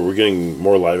 we're getting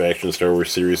more live action Star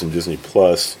Wars series in Disney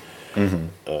Plus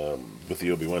with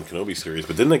the Obi-Wan Kenobi series,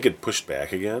 but didn't that get pushed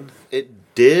back again?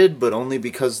 It did, but only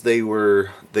because they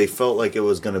felt like it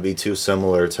was going to be too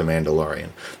similar to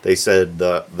Mandalorian. They said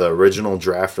the original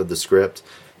draft of the script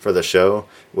for the show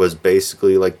was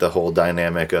basically like the whole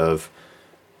dynamic of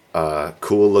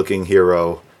cool looking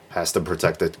hero has to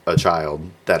protect a child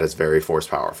that is very force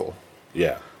powerful.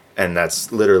 Yeah. And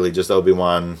that's literally just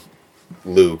Obi-Wan,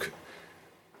 Luke,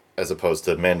 as opposed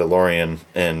to Mandalorian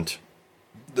and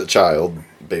the child,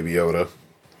 Baby Yoda.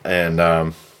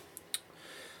 And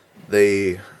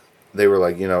they were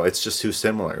like, it's just too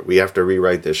similar. We have to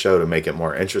rewrite this show to make it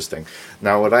more interesting.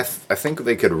 Now, what I think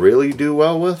they could really do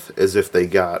well with is if they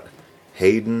got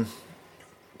Hayden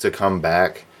to come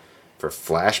back for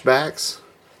flashbacks.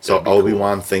 So That'd be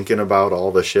Obi-Wan thinking about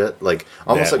all the shit, like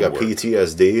almost That like a would work.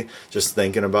 PTSD, just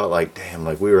thinking about like, damn,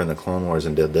 like we were in the Clone Wars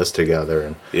and did this together,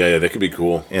 and Yeah, that could be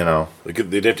cool.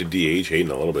 They'd have to de-age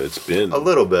Hayden a little bit. It's been a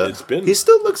little bit. It's been. He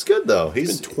still looks good though. It's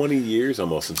He's been 20 years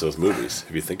almost since those movies.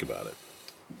 If you think about it.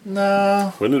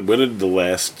 no. When did the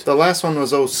last? The last one was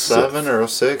 07 or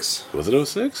 06. Was it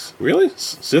 06? Really?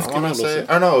 Sith I came want out to in say. 06?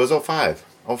 Oh no, it was 05.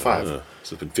 05.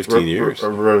 So it's been 15 years.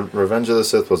 Revenge of the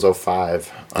Sith was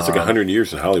 05. It's like 100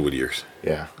 years in Hollywood years.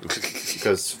 Yeah.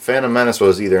 Because Phantom Menace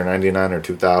was either 99 or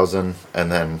 2000,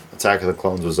 and then Attack of the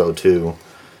Clones was 02,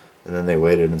 and then they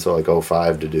waited until like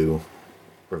 05 to do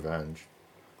Revenge.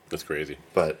 That's crazy.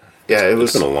 But yeah, it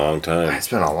was. It's been a long time. It's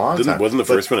been a long time. Wasn't the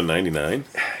But first one in 99?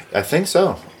 I think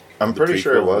so. I'm pretty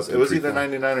sure it prequel? was. The It was either prequel?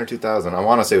 99 or 2000. I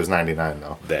want to say it was 99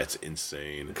 though, That's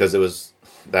insane. because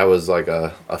that was like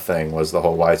a thing. Was the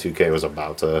whole Y2K was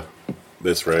about to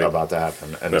That's right.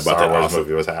 happen, and I the bought Star that Wars awesome-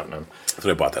 movie was happening. That's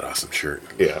when I bought that awesome shirt.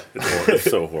 Yeah. It's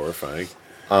so horrifying.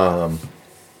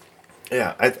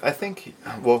 Yeah, I think,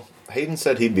 well, Hayden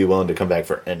said he'd be willing to come back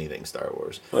for anything Star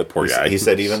Wars. That poor He- guy. He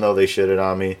said even though they shitted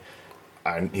on me,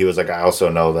 he was like, I also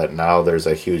know that now there's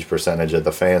a huge percentage of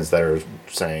the fans that are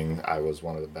saying I was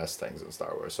one of the best things in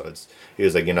Star Wars. So he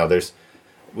was like, there's,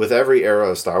 with every era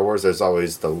of Star Wars, there's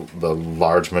always the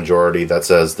large majority that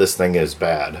says this thing is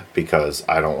bad because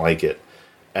I don't like it.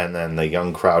 And then the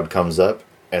young crowd comes up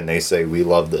and they say, we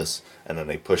love this. And then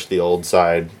they push the old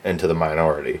side into the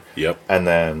minority. Yep. And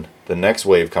then the next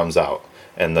wave comes out,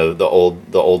 and the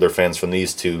older fans from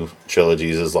these two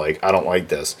trilogies is like, I don't like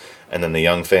this. And then the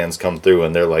young fans come through,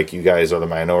 and they're like, you guys are the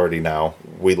minority now.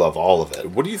 We love all of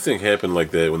it. What do you think happened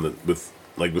like that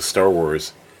with Star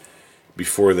Wars?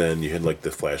 Before then, you had like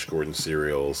the Flash Gordon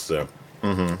serials.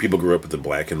 People grew up with the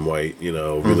black and white,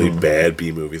 really bad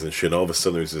B movies and shit. All of a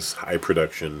sudden, there's this high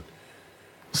production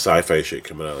sci-fi shit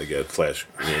coming out. Like Flash,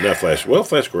 not Flash. Well,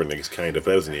 Flash Gordon, I guess, kind of.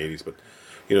 That was in the '80s, but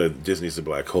Disney's The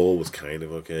Black Hole was kind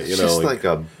of okay. It's just like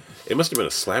a it must have been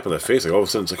a slap in the face. Like all of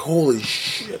a sudden, it's like, holy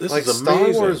shit, this like is Star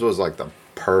amazing. Wars was like the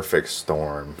perfect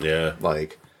storm. Yeah.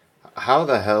 Like, how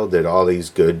the hell did all these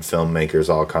good filmmakers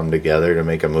all come together to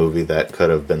make a movie that could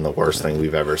have been the worst thing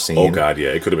we've ever seen? Oh god, yeah,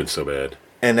 it could have been so bad.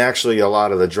 And actually, a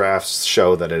lot of the drafts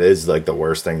show that it is like the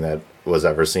worst thing that was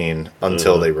ever seen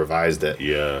until they revised it.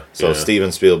 Yeah. So yeah.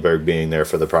 Steven Spielberg being there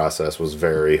for the process was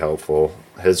very helpful.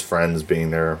 His friends being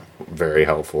there, very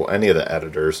helpful. Any of the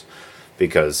editors,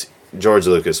 because George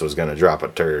Lucas was going to drop a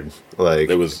turd. Like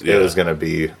It was going to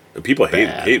be. People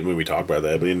bad. hate when we talk about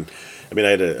that. I mean, I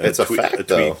had It's a fact,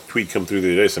 though. tweet come through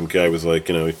the other day. Some guy was like,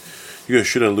 you guys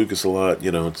shit on Lucas a lot.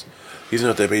 He's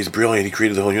not that bad. He's brilliant. He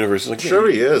created the whole universe. It's like, Sure,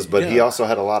 he is, but yeah. he also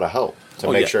had a lot of help to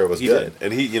make sure it was he good. did.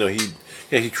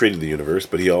 And he created the universe,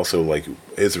 but he also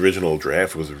his original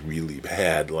draft was really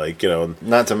bad.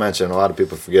 Not to mention, a lot of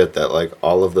people forget that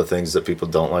all of the things that people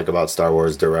don't like about Star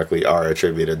Wars directly are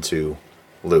attributed to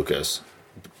Lucas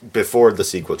before the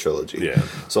sequel trilogy. Yeah.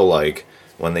 So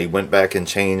when they went back and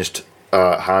changed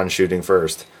Han shooting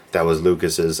first, that was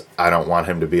Lucas's. I don't want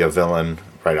him to be a villain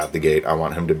right out the gate. I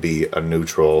want him to be a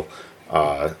neutral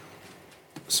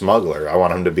smuggler. I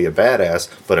want him to be a badass,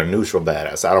 but a neutral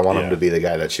badass. I don't want him Yeah. to be the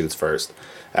guy that shoots first,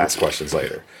 asks questions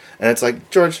later. And it's like,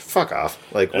 George, fuck off.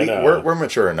 I know. We're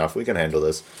mature enough. We can handle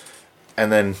this.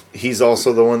 And then he's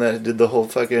also the one that did the whole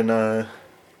fucking the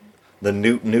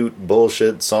Newt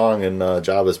bullshit song in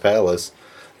Jabba's palace.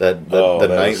 The that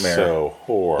nightmare, was so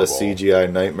horrible. the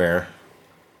CGI nightmare.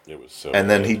 It was so. And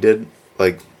then bad. he did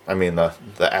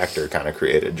the actor kind of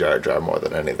created Jar Jar more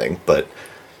than anything, but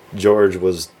George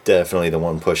was definitely the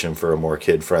one pushing for a more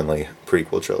kid-friendly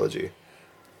prequel trilogy.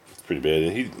 It's pretty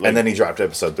bad. And then he dropped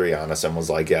episode 3 on us and was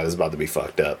like, yeah, this is about to be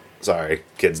fucked up. Sorry,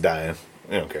 kids dying.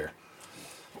 I don't care.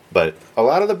 But a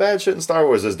lot of the bad shit in Star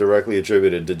Wars is directly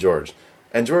attributed to George.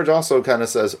 And George also kind of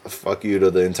says, fuck you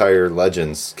to the entire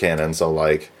Legends canon. So,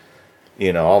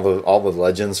 all the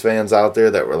Legends fans out there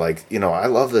that were like, I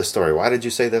love this story. Why did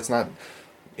you say that's not...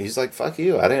 He's like, fuck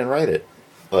you. I didn't write it.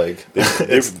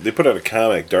 They put out a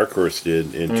comic, Dark Horse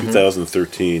did, in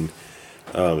 2013.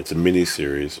 It's a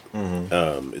miniseries.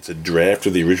 It's a draft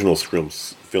of the original film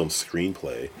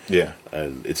screenplay. Yeah.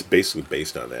 And it's basically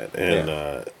based on that. And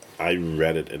I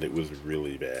read it, and it was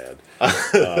really bad.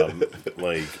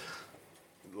 Like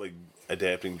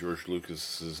adapting George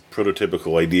Lucas's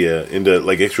prototypical idea into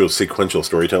actual sequential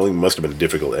storytelling must have been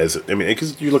difficult.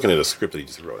 Because you're looking at a script that he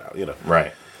just wrote out,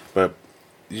 Right. But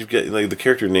you've got like the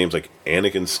character names like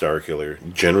Anakin Starkiller,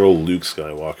 General Luke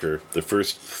Skywalker, the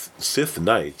first Sith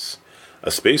Knights,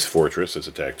 a space fortress that's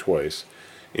attacked twice,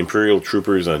 Imperial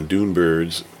troopers on dune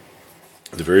birds,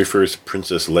 the very first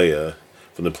Princess Leia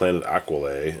from the planet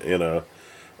Aqualay, you know,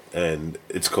 and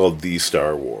it's called The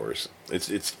Star Wars.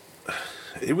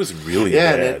 It was really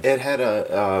Yeah, bad. and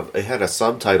it had a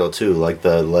subtitle too, like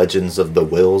the Legends of the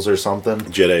Wills or something.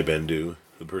 Jedi Bendu,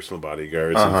 the personal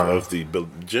bodyguards of the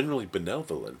generally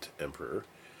benevolent Emperor,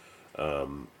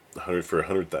 for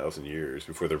 100,000 years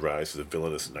before the rise of the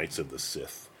villainous Knights of the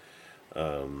Sith.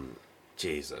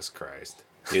 Jesus Christ.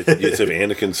 It's of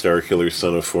Anakin Starkiller,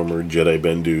 son of former Jedi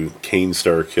Bendu, Kane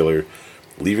Starkiller,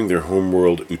 leaving their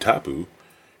homeworld Utapu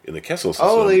in the Kessel system.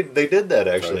 Oh, they did that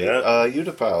actually.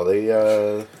 Utapau.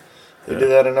 They did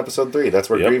that in episode 3. That's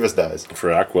where Yep. Grievous dies. For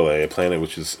Aqualay, a planet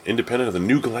which is independent of the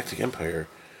new galactic empire.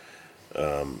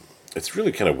 It's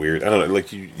really kind of weird. I don't know,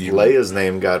 like you Leia's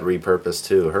name got repurposed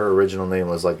too. Her original name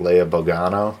was like Leia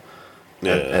Bogano.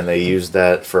 Yeah. And they used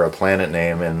that for a planet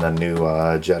name in the new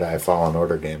Jedi Fallen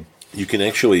Order game. You can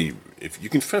actually, if you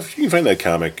can find that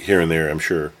comic here and there, I'm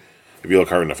sure. If you look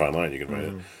hard enough online, you can find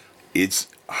it. It's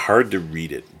hard to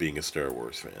read it being a Star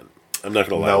Wars fan. I'm not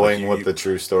going to lie. Knowing what the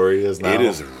true story is now. It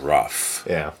is rough.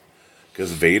 Yeah,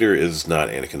 Because Vader is not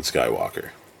Anakin Skywalker.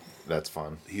 that's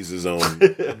fun. He's his own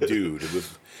dude.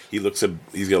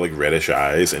 He's got like reddish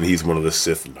eyes, and he's one of the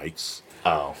Sith Knights.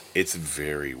 Oh. It's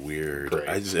very weird.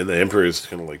 Great. And the Emperor is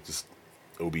kind of like this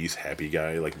obese, happy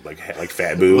guy, like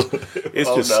Fat Boo. It's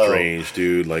Oh, just no. strange,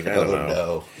 dude. Like I don't know.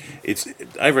 No.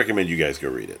 I recommend you guys go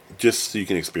read it just so you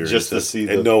can experience Just to it see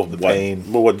and the know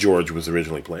pain. what George was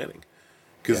originally planning,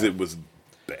 because Yeah. it was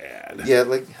bad. Yeah,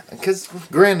 like, because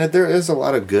granted, there is a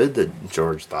lot of good that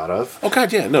George thought of. Oh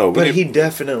God, yeah, no. But he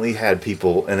definitely had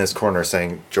people in his corner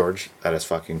saying, George, that is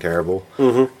fucking terrible.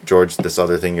 Mm-hmm. George, this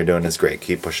other thing you're doing is great.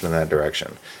 Keep pushing in that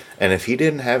direction. And if he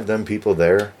didn't have them people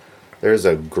there, there's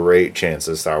a great chance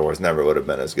that Star Wars never would have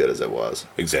been as good as it was.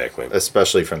 exactly.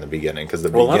 Especially from the beginning, because the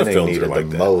Well, a lot of beginning films are needed like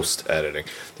the that. most editing.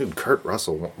 Dude, Kurt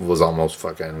Russell was almost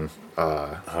fucking...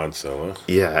 Han Solo.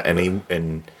 yeah,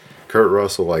 and Kurt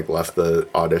Russell, like, left the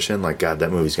audition like, God,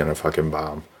 that movie's gonna fucking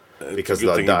bomb. Because good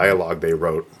the thing- dialogue they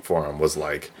wrote for him was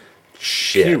like,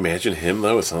 shit. Can you imagine him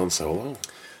though as Han Solo?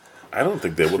 I don't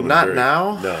think that would have been Not very,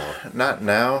 now. No, Not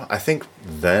now. I think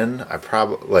then I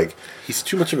probably like he's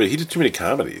too much of it. He did too many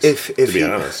comedies. If to be he-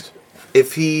 honest,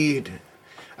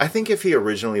 I think if he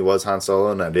originally was Han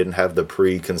Solo and I didn't have the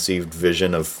preconceived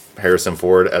vision of Harrison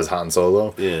Ford as Han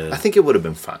Solo, Yeah. I think it would have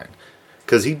been fine.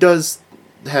 Because he does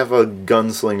have a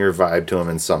gunslinger vibe to him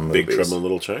in some movies. Big Trouble in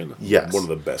Little China. Yes. One of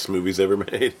the best movies ever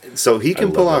made. So he can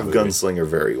I pull love off that movie. gunslinger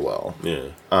very well. Yeah.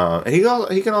 And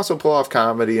he can also pull off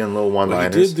comedy and little Well, he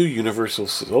one-liners. did do Universal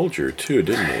Soldier too,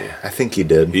 didn't he? I think he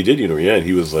did. He did, yeah.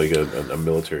 He was like a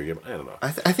military. I don't know. I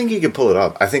think he could pull it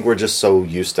up. I think we're just so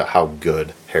used to how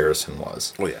good Harrison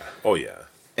was. Oh yeah.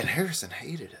 And Harrison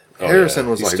hated it. Oh, Harrison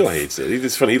yeah. was he like... still hates it.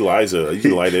 He's funny. He lies. He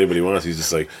can lie to anybody he wants. He's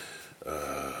just like,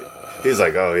 He's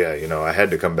like, oh yeah, I had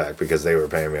to come back because they were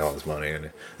paying me all this money, and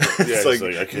it's like,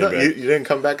 I came no, back. you didn't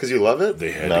come back because you love it.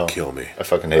 They had No. to kill me. I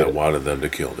fucking hate it. wanted them to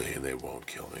kill me, and they won't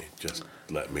kill me. Just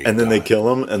let me. And then they die.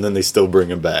 kill him, and then they still bring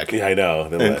him back. Yeah, I know.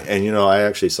 And I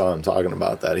actually saw him talking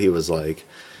about that. He was like,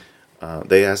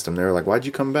 they asked him, they were like, why'd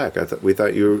you come back? We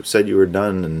thought you said you were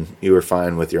done and you were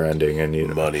fine with your ending,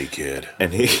 and money, kid.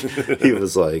 And he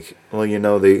was like, well,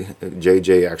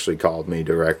 JJ actually called me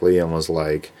directly and was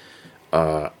like,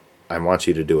 I want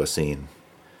you to do a scene,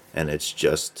 and it's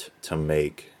just to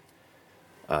make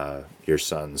your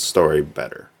son's story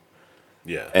better.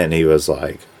 Yeah. And he was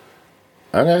like,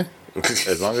 okay,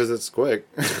 as long as it's quick.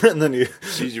 And then You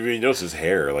notice his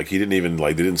hair. Like he didn't even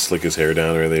they didn't slick his hair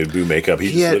down or they do makeup.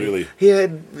 He just literally. he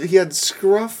had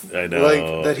scruff I know.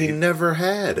 like that he never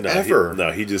had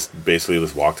ever. He just basically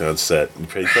just walked on set. He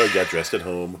probably got dressed at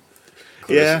home.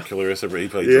 Yeah. Clarissa, he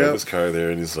probably Yeah. drove his car there,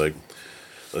 and he's like,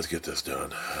 "Let's get this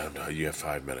done. I don't know. You have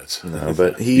 5 minutes. No,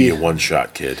 but Be a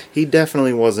one-shot kid." He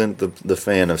definitely wasn't the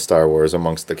fan of Star Wars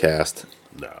amongst the cast.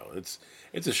 No, it's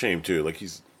a shame too. Like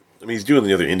he's doing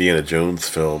the other Indiana Jones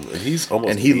film, and he's almost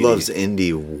And he 80. loves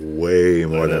Indy way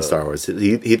more know. than Star Wars.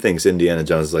 He thinks Indiana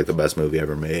Jones is like the best movie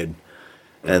ever made.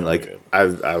 And like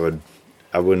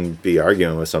I wouldn't be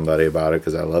arguing with somebody about it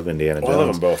because I love Indiana Well, I love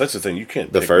Jones. them both. That's the thing. You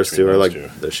can't. The pick first two between are those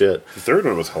like two. the shit. The third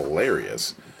one was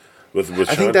hilarious. With I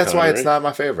Sean think that's why it's Connery. not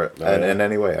my favorite Oh, yeah. in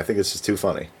any way. I think it's just too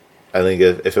funny. I think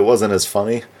if it wasn't as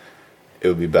funny, it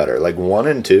would be better. Like 1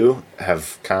 and 2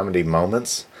 have comedy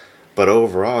moments, but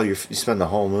overall you spend the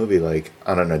whole movie like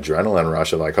on an adrenaline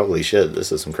rush of like, holy shit,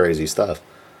 this is some crazy stuff.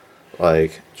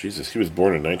 Like, Jesus, he was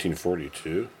born in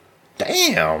 1942.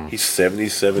 Damn. He's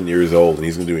 77 years old, and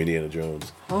he's going to do Indiana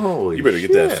Jones. Holy You better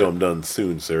shit. get that film done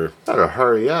soon, sir. Better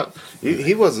hurry up.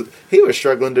 He was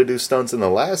struggling to do stunts in the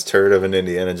last turd of an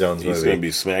Indiana Jones movie. He's going to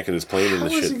be smacking his plane in How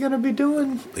the is shit. he gonna be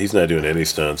doing? He's not doing any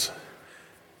stunts.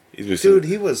 He's just, Dude,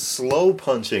 he was slow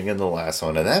punching in the last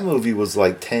one, and that movie was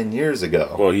like 10 years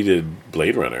ago. well, he did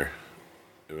Blade Runner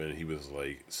when he was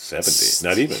like 70.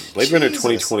 Not even. Blade Runner Jesus.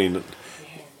 2020.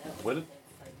 What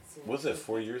was that,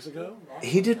 4 years ago?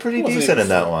 He did pretty Wasn't decent even in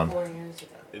that one.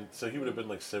 So he would have been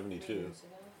like 72.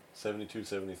 72,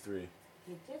 73.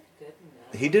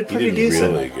 He did He pretty did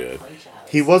decent. really good.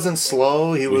 He wasn't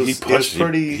slow. He was, He he was punched,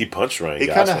 pretty. he punched Ryan He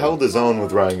Gosling. kind of held his own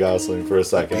with Ryan Gosling for a He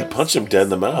second. punched him dead in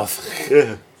the mouth.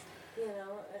 Yeah. You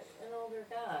know, an older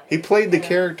guy. He played the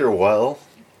character well.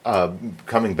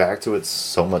 Coming back to it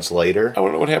so much later. I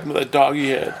want to know what happened to that dog he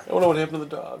had. I want to know what happened to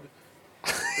the dog.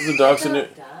 Is the dog sitting there?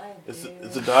 Is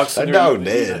the dog sitting That there dog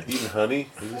eating, dead. eating honey?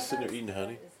 Is he sitting there eating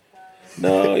honey?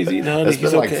 No, he's eating honey. It's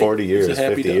He's been like okay. 40 years, He's a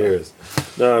happy 50 dog. years.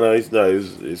 No,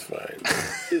 he's fine.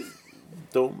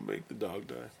 Don't make the dog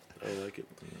die. I don't like it.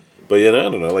 But yeah, I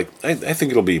don't know. Like I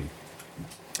think it'll be.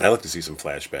 I like to see some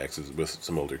flashbacks with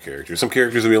some older characters. Some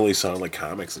characters that we only saw in like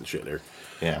comics and shit. Or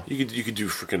Yeah. you could do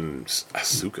freaking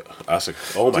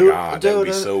Asuka. Oh my Dude, god, that would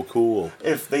be dude, so cool.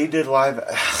 If they did live,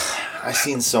 I've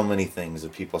seen so many things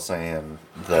of people saying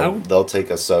How- they'll take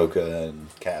Ahsoka and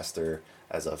cast her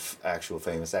as a actual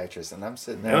famous actress, and I'm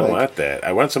sitting I there don't like, want that.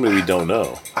 I want somebody we don't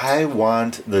know. I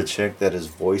want the chick that has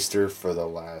voiced her for the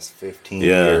last 15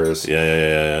 Yeah, years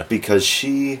yeah. because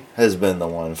she has been the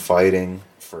one fighting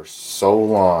for so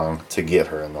long to get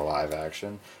her in the live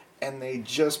action. And they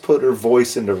just put her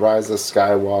voice into Rise of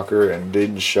Skywalker and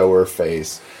didn't show her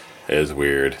face. It's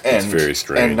weird. And, It's very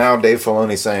strange. And now Dave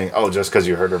Filoni's saying, "Oh, just because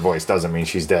you heard her voice doesn't mean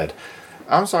she's dead."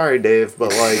 I'm sorry, Dave,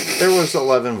 but like there was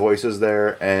 11 voices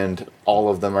there, and all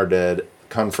of them are dead,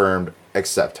 confirmed,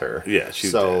 except her. Yeah,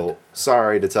 she's so dead.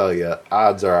 sorry to tell you,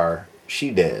 odds are she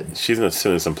dead. She's not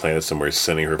sitting on some planet somewhere,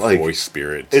 sending her Like, voice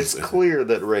spirit. It's clear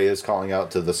that Rey is calling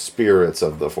out to the spirits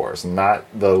of the Force, not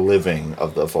the living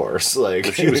of the Force. Like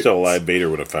If she was still alive, Vader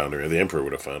would have found her. The Emperor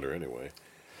would have found her anyway.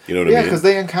 You know what yeah, I mean? because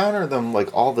they encounter them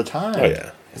like all the time. Oh,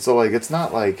 yeah. So like it's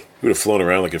not like. He would have flown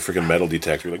around like a freaking metal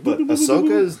detector. Like, But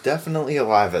Ahsoka is definitely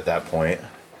alive at that point.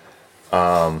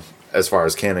 As far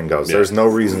as canon goes, Yeah. there's no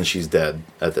reason she's dead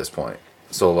at this point.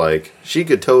 So like she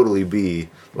could totally be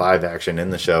live action in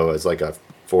the show as like a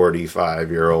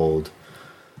 45-year-old.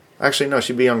 Actually, no,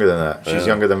 she'd be younger than that. She's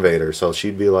younger than Vader, so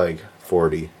she'd be like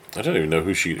 40. I don't even know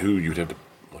who you'd have to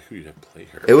play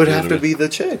her. It would You know have what to I mean? be the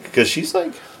chick because she's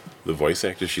like the voice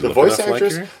actress. She the look voice enough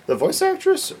actress. Like her? The voice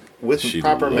actress with She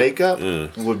proper look- makeup yeah.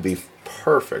 would be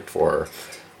perfect for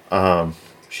her.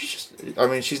 She's just. I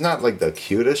mean, she's not like the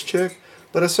cutest chick,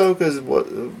 but Ahsoka's what.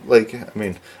 Like, I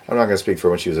mean, I'm not gonna speak for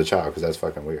when she was a child because that's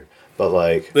fucking weird. But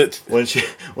like But-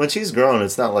 when she's grown,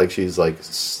 it's not like she's like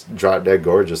drop dead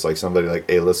gorgeous like somebody like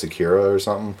Ayla Secura or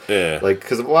something. Yeah. Like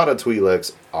because a lot of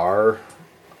Twi'leks are.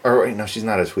 Or wait, no, she's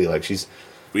not a Twi'lek. She's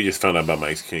We just found out about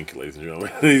Mike's kink, ladies and gentlemen.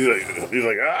 he's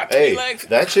like, hey, Twi'leks.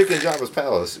 that chick in Jabba's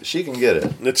palace. She can get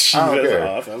it. That she I don't was care.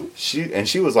 off.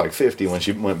 She was like 50 when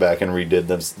she went back and redid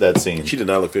that scene. She did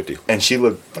not look 50. And she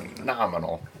looked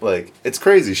phenomenal. Like it's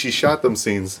crazy. She shot them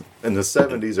scenes in the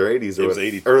 70s or 80s or It was what-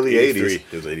 80, early 83. 80s.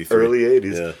 It was 83. Early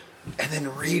 80s. Yeah. And then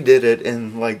redid it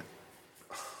in like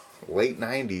late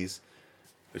 90s.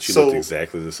 And she So- looked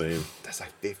exactly the same. That's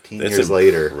like 15 That's years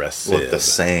later. impressive. Looked the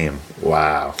same.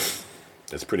 Wow.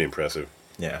 That's pretty impressive.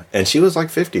 Yeah. And she was like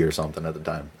 50 or something at the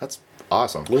time. That's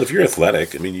awesome. Well, if you're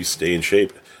athletic, I mean, you stay in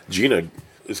shape. Gina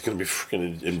is going to be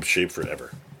freaking in shape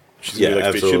forever. She's gonna Yeah, be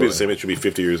like, she'll be absolutely. the same age. She'll be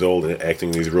 50 years old and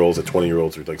acting these roles that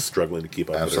 20-year-olds are like struggling to keep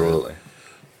up. Absolutely. With.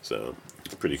 So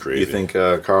it's pretty crazy. You think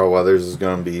Carl Weathers is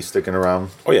going to be sticking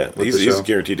around? Oh yeah, with he's the show?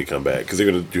 guaranteed to come back because they're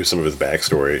going to do some of his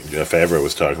backstory. Favreau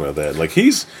was talking about that. Like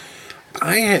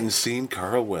I hadn't seen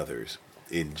Carl Weathers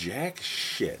in jack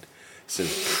shit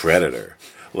since Predator.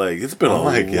 Like it's been Oh a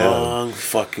my God. long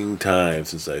fucking time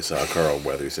since I saw Carl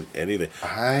Weathers in anything.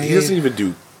 I- He doesn't even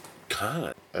do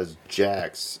con. As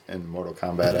Jax in Mortal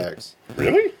Kombat X.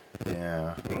 Really?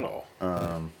 Yeah. Oh.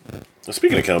 Now,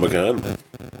 speaking of Comic Con,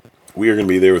 we are going to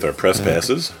be there with our press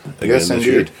passes again Yes, this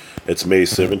year. indeed. It's May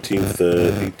 17th,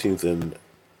 18th, and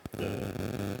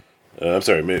I'm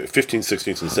sorry, May 15th,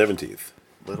 16th, and 17th.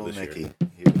 Little This year. Nicky.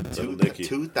 Little Nicky.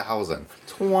 2000.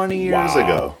 20 years Wow.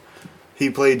 ago. He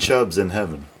played Chubbs in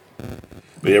Heaven.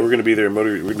 But yeah, we're going to be there.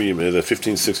 We're going to be the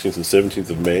 15th, 16th, and 17th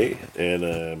of May,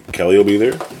 and Kelly will be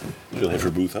there. She'll have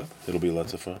her booth up. It'll be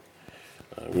lots of fun.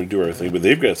 We're going to do our thing, but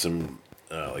they've got some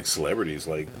like celebrities.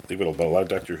 Like they've got a lot of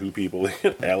Doctor Who people. They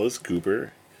got Alice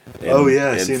Cooper. And, Oh, yeah,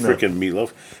 I've and seen that. freaking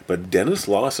Meatloaf. But Dennis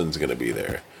Lawson's going to be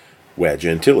there. Wedge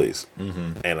Antilles.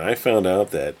 Mm-hmm. And I found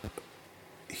out that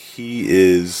he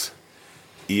is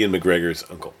Ian McGregor's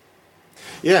uncle.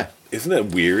 Yeah, Isn't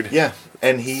that weird? yeah,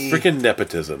 and he Freaking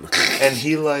nepotism. and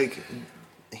he wasn't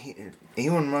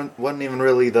even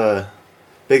really the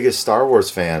biggest Star Wars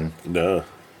fan No.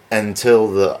 until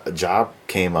the job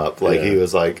came up. Like he Yeah.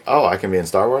 was like, "Oh, I can be in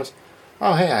Star Wars."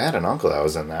 Oh, hey, I had an uncle that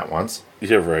was in that once.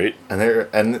 Yeah, right.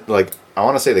 And like I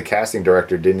want to say the casting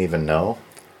director didn't even know,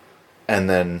 and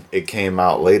then it came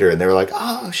out later, and they were like,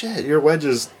 "Oh shit, you're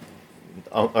Wedge's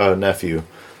nephew.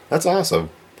 That's awesome."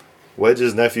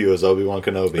 Wedge's nephew is Obi-Wan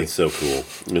Kenobi. It's so cool.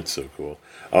 It's so cool.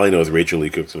 All I know is Rachel Lee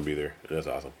Cook's going to be there. That's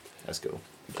awesome. That's cool.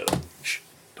 Shh.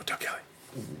 Don't tell Kelly.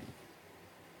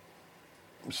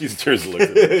 She turns and looks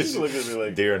at me. She's looking at me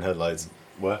like, Deer in headlights.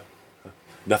 what?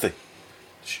 Nothing.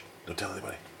 Shh. Don't tell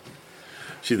anybody.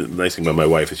 The nice thing about my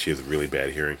wife is she has a really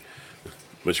bad hearing,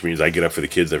 which means I get up for the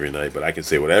kids every night, but I can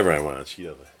say whatever I want. She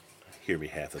doesn't hear me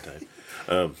half the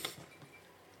time.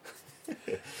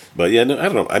 But yeah, no, I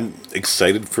don't know. I'm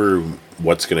excited for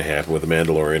what's going to happen with The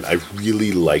Mandalorian. I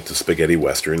really like the spaghetti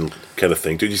western kind of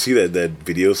thing. Did you see that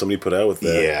video somebody put out with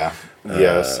that? Yeah.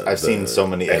 Yes. I've seen so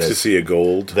many edits. Ecstasy of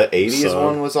Gold. The 80s song.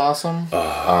 one was awesome.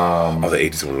 Oh, the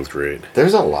 80s one was great.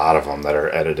 There's a lot of them that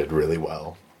are edited really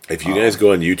well. If you guys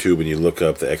go on YouTube and you look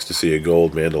up the Ecstasy of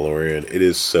Gold Mandalorian, it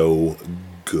is so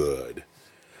good.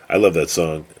 I love that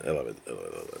song. I love it.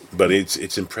 But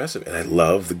it's impressive, and I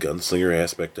love the gunslinger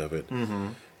aspect of it. Mm-hmm.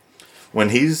 When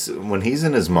he's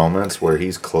in his moments where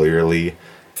he's clearly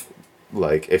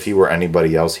like, if he were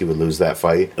anybody else, he would lose that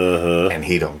fight, and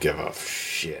he don't give a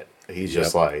shit. He's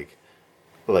just like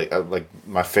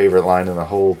my favorite line in the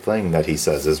whole thing that he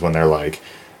says is when they're like,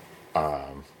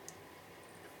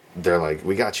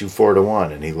 we got you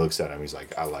 4-1, and he looks at him. He's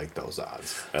like, I like those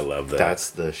odds. I love that.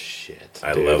 That's the shit.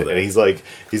 I dude. love that. And he's like,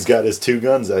 he's got his two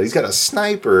guns out. He's got a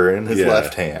sniper in his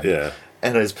left hand,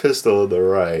 and his pistol in the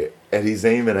right, and he's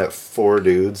aiming at 4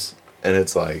 dudes. And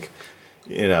it's like,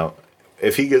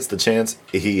 if he gets the chance,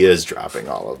 he is dropping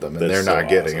all of them, and they're not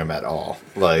getting him at all.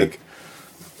 Like,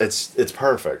 it's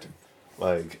perfect.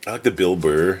 Like, I like the Bill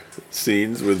Burr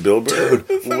scenes with Bill Burr.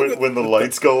 when the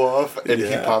lights go off and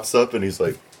he pops up and he's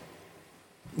like,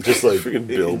 just like Freaking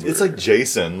Bill Burr. it's like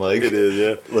Jason. Like It is,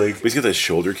 yeah. Like, But he's got that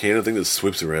shoulder cannon thing that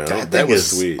swips around. That That thing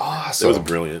was is sweet. awesome. That was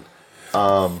brilliant.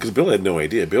 Because Bill had no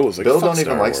idea. Bill was like, Bill fuck don't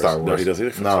even like Star Wars. No, he doesn't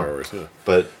either. No. Star Wars. Yeah.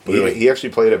 but anyway. he actually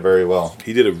played it very well.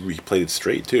 He played it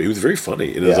straight too. He was very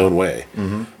funny in his Yeah. own way.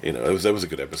 Mm-hmm. That was a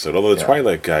good episode. Although the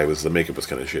Twilight guy the makeup was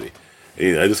kind of shitty.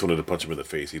 I just wanted to punch him in the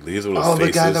face. He has one of those Oh, the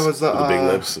faces guy that was with the big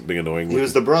lips, big annoying. He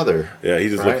was the brother. Yeah, he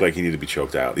just right? looked like he needed to be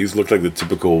choked out. He just looked like the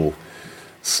typical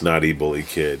snotty bully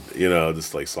kid.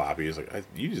 Just like sloppy. He's like,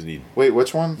 you just need Wait,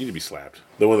 which one? you need to be slapped.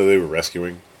 The one that they were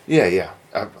rescuing. Yeah.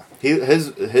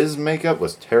 His makeup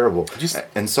was terrible,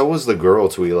 and so was the girl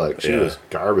Twi'lek. She Yeah. was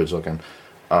garbage looking.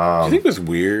 I think it was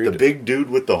weird. The big dude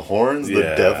with the horns, the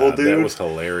Yeah, devil dude. That was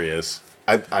hilarious.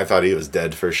 I thought he was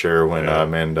dead for sure when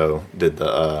Mando did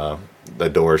the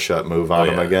door shut move on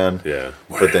him again. Yeah.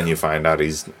 But then you find out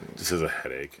he's Just has a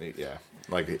headache.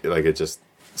 like it just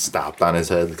stopped on his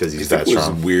head because Do you he's think that it was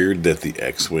strong. weird that the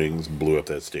X-Wings blew up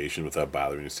that station without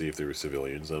bothering to see if there were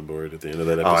civilians on board at the end of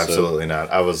that episode? Oh, absolutely not.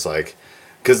 I was like,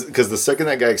 because the second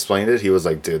that guy explained it, he was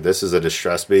like, dude, this is a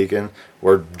distress beacon.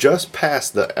 We're just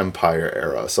past the Empire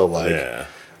era. So, like, Yeah.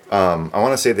 I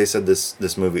want to say they said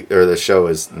this movie, or the show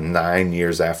is 9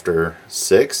 years after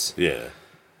 6. Yeah.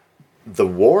 The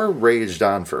war raged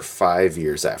on for 5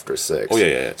 years after 6. Oh,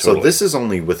 yeah, So totally. this is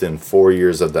only within 4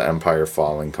 years of the Empire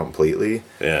falling completely.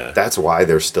 Yeah. That's why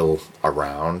they're still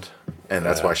around, and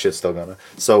that's why shit's still gonna.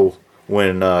 So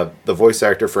when the voice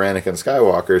actor for Anakin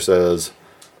Skywalker says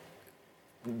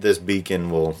this beacon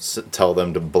will tell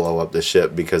them to blow up the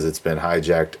ship because it's been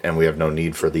hijacked and we have no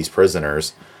need for these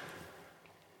prisoners,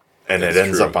 and That's it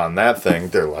ends true. up on that thing,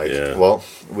 they're like, Yeah. well,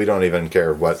 we don't even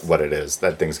care what it is.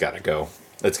 That thing's got to go.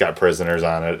 It's got prisoners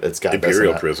on it. It's got this and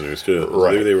Imperial that. prisoners, too.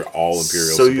 Right. They were all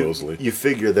Imperial, So supposedly. you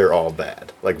figure they're all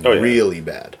bad, like Oh, yeah. really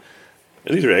bad.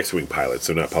 And these are X-Wing pilots.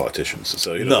 They're not politicians.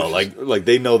 So, No, like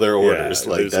they know their orders.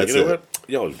 Yeah, Like they're that's you know it. what?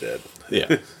 Y'all are dead.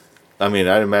 Yeah. I mean,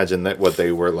 I'd imagine that what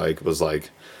they were like was like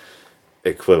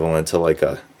equivalent to like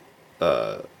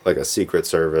a Secret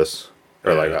Service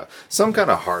or like some kind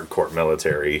of hardcore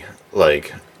military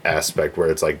like aspect where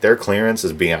it's like their clearance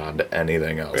is beyond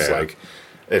anything else. Yeah. Like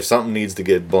if something needs to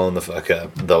get blown the fuck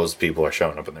up, those people are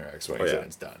showing up in their X-Wings Oh, yeah. and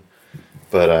it's done.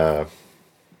 But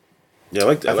Yeah,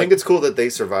 I think it's cool that they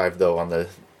survived though on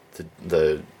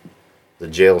the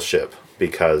jail ship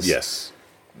because Yes.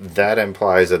 that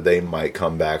implies that they might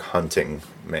come back hunting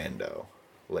Mando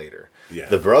later. Yeah.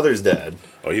 The brother's dead.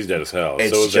 Oh, he's dead as hell.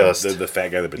 It's so is just- the fat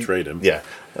guy that betrayed him. Yeah,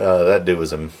 that dude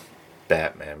was in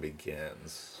Batman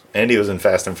Begins, and he was in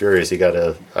Fast and Furious. He got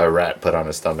a rat put on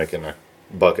his stomach and a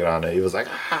bucket on it. He was like,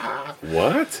 ah.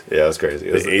 What? Yeah, it was crazy.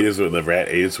 It was- The rat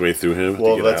ate its way through him. to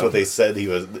well, get that's out? what they said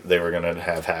they were gonna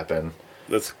have happen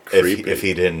That's if creepy.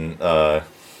 he didn't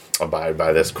abide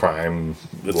by this crime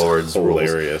That's lord's rules.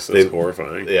 hilarious. That's They-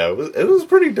 horrifying. Yeah, it was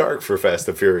pretty dark for Fast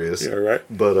and Furious. Yeah, right.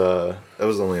 But that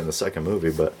was only in the second movie.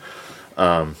 But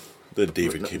The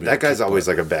David came in. that guy's always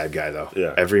like a bad guy, though.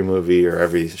 Yeah. Every movie or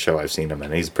every show I've seen him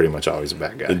in, he's pretty much always a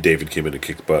bad guy. And David came in and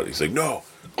kicked butt. He's like, no,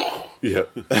 Yeah.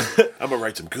 I'm gonna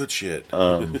write some good shit.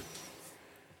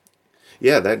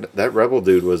 Yeah, that rebel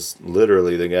dude was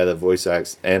literally the guy that voice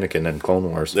acts Anakin in Clone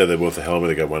Wars. Yeah, they both the helmet.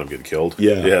 They got one of them getting killed.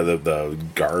 Yeah. yeah. The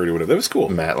guard or whatever. That was cool.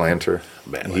 Matt Lanter.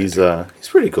 Matt He's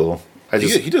pretty cool.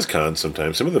 He does cons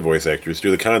sometimes. Some of the voice actors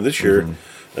do the con this year.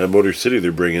 Motor City,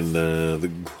 they're bringing the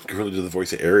girl who did the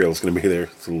voice of Ariel is going to be there.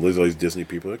 So there's all these Disney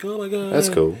people like, oh my god, That's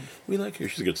cool. We like her.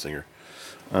 She's a good singer.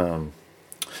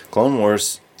 Clone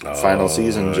Wars final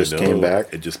season I just know. came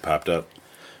back. It just popped up.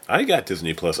 I got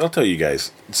Disney Plus. I'll tell you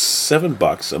guys,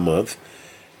 $7 a month.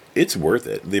 It's worth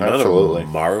it. The amount Absolutely. of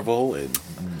Marvel and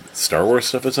Star Wars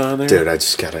stuff that's on there. Dude, I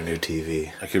just got a new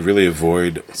TV. I could really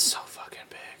avoid. It's so fucking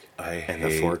big. I And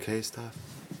hate. the 4K stuff.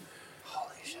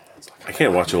 Holy shit! It's like I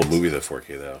can't watch old movies at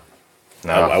 4K though.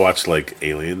 No. I watched like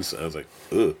Aliens. I was like,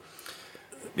 ugh.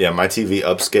 Yeah, my TV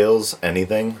upscales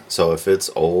anything. So if it's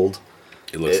old,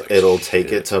 It looks. like it'll shit.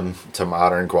 take it to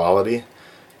modern quality.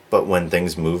 But when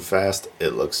things move fast, it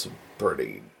looks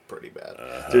pretty bad.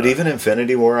 Dude, even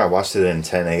Infinity War, I watched it in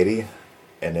 1080,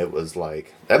 and it was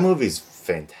like that movie's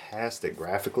fantastic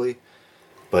graphically,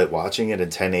 but watching it in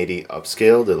 1080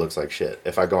 upscaled, it looks like shit.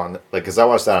 If I go on because I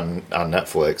watched that on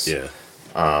Netflix Yeah.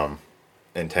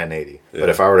 in 1080, Yeah. but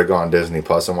if I were to go on Disney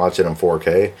Plus and watch it in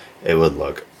 4K, it would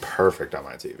look perfect on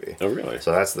my TV. Oh really?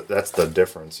 So that's the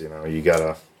difference, you know. You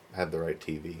gotta have the right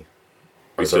TV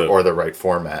So- or the right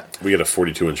format. We got a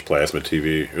 42-inch plasma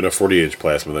TV, and a 40-inch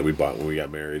plasma that we bought when we got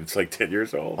married. It's like 10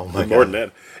 years old. Oh my More God. than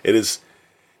that. It is.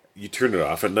 You turn it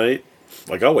off at night.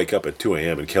 Like I'll wake up at 2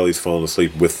 a.m. and Kelly's falling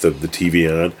asleep with the TV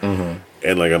on,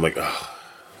 and like I'm like, oh.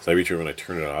 So I reach over and I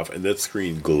turn it off, and that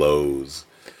screen glows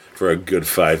for a good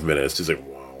 5 minutes, just like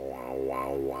wow, wow,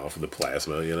 wow, wow from the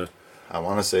plasma, you know. I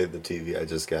want to say the TV I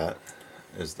just got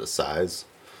is the size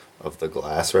of the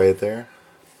glass right there,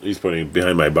 He's putting it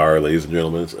behind my bar, ladies and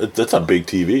gentlemen. That's a big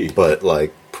TV. but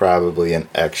like probably an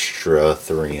extra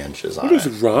 3 inches on What is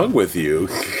it. wrong with you?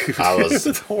 I was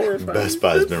It's horrifying. Best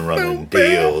Buy's been running so bad.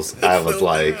 deals. It's I was so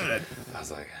like, bad. I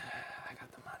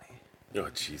got the money. Oh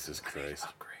Jesus Christ!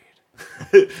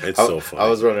 Upgrade. It's so funny. I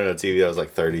was running a TV that was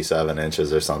like 37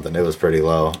 inches or something. It was pretty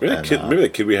low. Remember that, And, kid, remember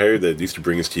that kid we hired that used to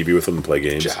bring his TV with him and play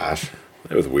games? Josh,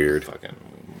 That was weird. fucking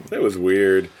That was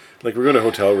weird. Like we're going to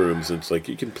hotel rooms, and it's like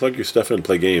you can plug your stuff in and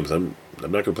play games. I'm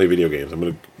not going to play video games. I'm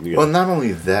going to. Well, not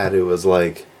only that, it was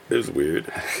like It was weird.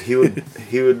 he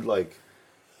would like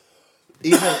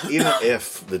even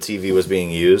if the TV was being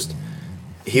used,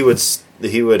 he would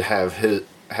have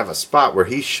a spot where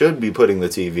he should be putting the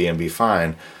TV and be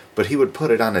fine, but he would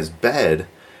put it on his bed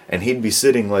and he'd be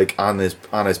sitting like on his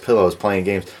pillows playing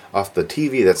games off the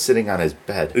TV that's sitting on his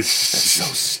bed. That's so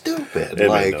stupid. It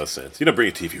like made no sense. You don't bring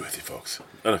a TV with you, folks.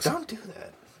 don't do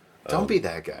that. Don't be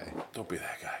that guy. Don't be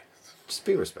that guy. Just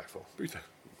be respectful.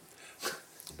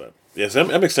 But yes,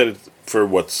 I'm excited for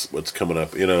what's coming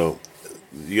up. You know,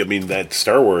 I mean that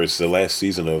Star Wars, the last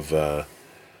season of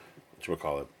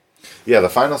whatchamacallit? Yeah, the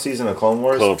final season of Clone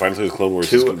Wars. Final season of Clone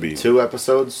Wars is going to be. Two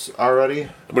episodes already.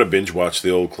 I'm going to binge watch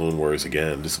the old Clone Wars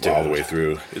again, just all the way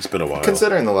through. It's been a while.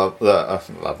 Considering the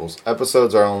levels,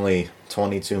 episodes are only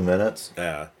 22 minutes.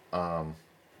 Yeah.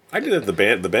 I did it,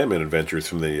 the Batman Adventures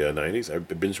from the 90s. I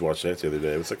binge watched that the other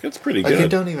day. It was like, it's pretty Like, good. it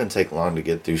don't even take long to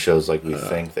get through shows like we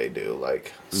think they do.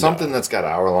 Like, something that's got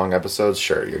hour-long episodes,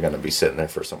 sure, you're going to be sitting there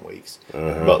for some weeks.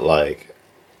 But, like,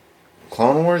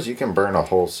 Clone Wars, you can burn a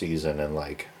whole season in,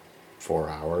 like, 4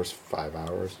 hours, 5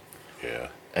 hours. Yeah.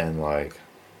 And, like,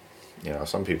 you know,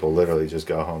 some people literally just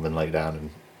go home and lay down and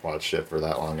watch shit for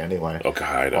that long anyway. Okay,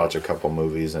 I know. Watch a couple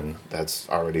movies, and that's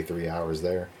already 3 hours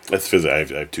there. That's I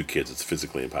have 2 kids. It's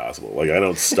physically impossible. Like, I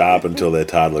don't stop until that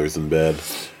toddler's in bed.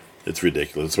 It's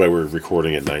ridiculous. That's why we're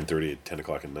recording at 9:30 at 10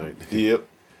 o'clock at night. Yep.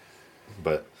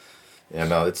 But yeah,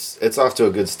 no, it's off to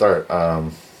a good start.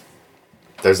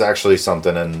 There's actually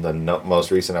something in the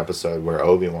most recent episode where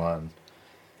Obi-Wan,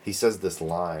 he says this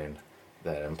line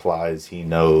that implies he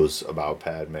knows about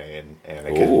Padme and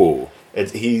Anakin. Ooh.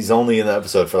 He's only in the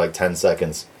episode for like 10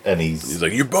 seconds, and He's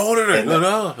like, you're boning it. And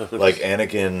No. like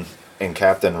Anakin and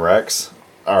Captain Rex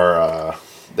are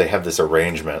they have this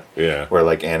arrangement Yeah. where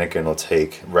like Anakin will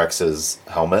take Rex's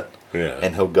helmet Yeah.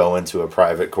 and he'll go into a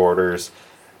private quarters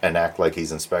and act like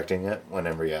he's inspecting it, when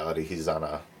in reality he's on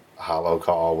a holo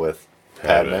call with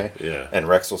Padme. Yeah. And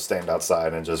Rex will stand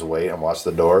outside and just wait and watch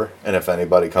the door, and if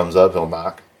anybody comes up he'll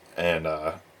knock, and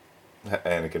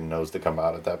Anakin knows to come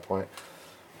out at that point.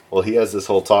 Well, he has this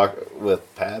whole talk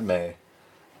with Padme.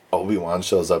 Obi-Wan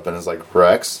shows up and is like,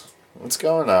 Rex, what's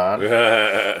going on?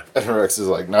 And Rex is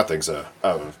like, nothing, sir.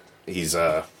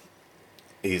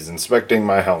 He's inspecting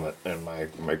my helmet and my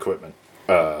equipment.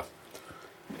 And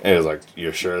he's like,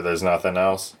 you're sure there's nothing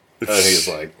else? And he's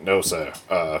like, no, sir.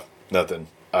 Nothing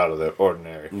out of the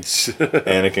ordinary.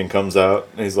 Anakin comes out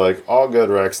and he's like, all good,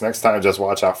 Rex. Next time, just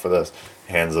watch out for this.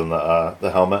 Hands him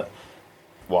the helmet.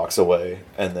 Walks away,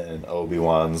 and then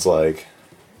Obi-Wan's like,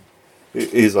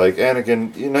 he's like,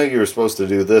 Anakin, you know you were supposed to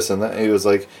do this and that. And he was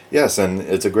like, yes, and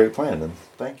it's a great plan, and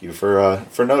thank you for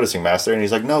noticing, Master. And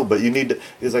he's like, no, but you need to.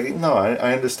 He's like, no,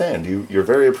 I understand. You're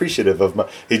very appreciative of my.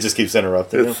 He just keeps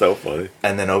interrupting him. It's so funny.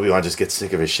 And then Obi-Wan just gets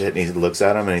sick of his shit, and he looks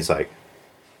at him, and he's like,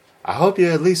 I hope you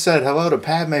at least said hello to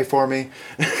Padme for me.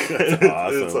 That's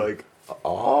awesome. It's like,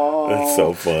 oh, That's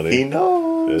so funny. He knows.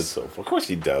 It's so Of course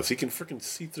he does. He can freaking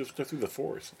see through the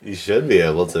Force. You should be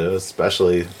able to,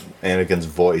 especially Anakin's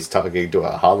voice talking to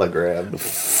a hologram.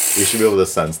 You should be able to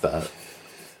sense that.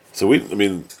 So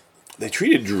they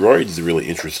treated droids really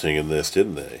interesting in this,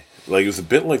 didn't they? Like, it was a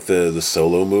bit like the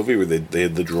Solo movie where they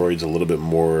had the droids a little bit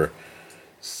more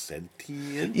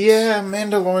sentient. Yeah,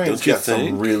 Mandalorian's Don't you got some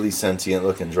think? really sentient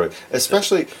looking droid.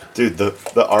 Especially, dude, the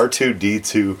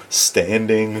R2-D2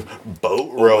 standing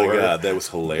boat rower. Oh my god, that was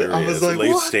hilarious. I was like, Like,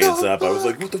 what stands the up. I was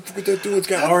like, what the fuck is that doing? It's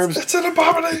got arms. It's an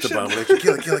abomination. It's abomination.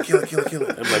 Kill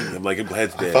it. I'm like, I'm glad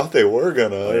it's I dead. thought they were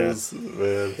gonna. Yeah.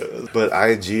 Man. But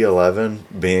IG-11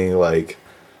 being like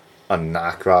a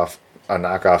knockoff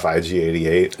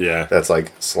IG-88. Yeah. That's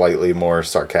like slightly more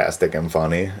sarcastic and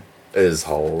funny is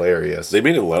hilarious. They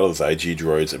made a lot of those IG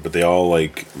droids, but they all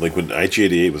like when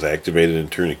IG-88 was activated and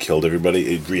turned and killed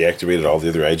everybody, it reactivated all the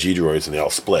other IG droids and they all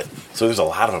split. So there's a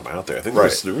lot of them out there. I think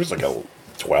there was like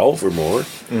 12 or more.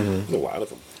 There's a lot of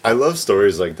them. I love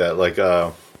stories like that. Like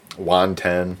Wan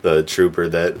Ten, the trooper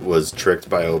that was tricked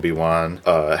by Obi-Wan,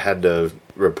 had to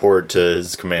report to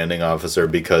his commanding officer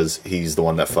because he's the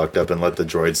one that fucked up and let the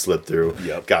droid slip through.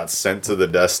 Yep. Got sent to the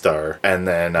Death Star, and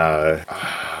then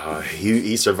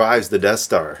he survives the Death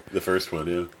Star. The first one,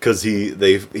 yeah. Because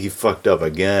he fucked up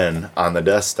again on the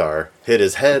Death Star. Hit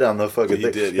his head on the fucking He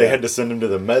thing. did, They yeah. had to send him to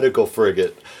the medical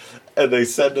frigate. And they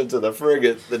send him to the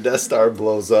frigate. The Death Star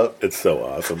blows up. It's so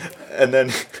awesome. And then,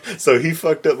 so he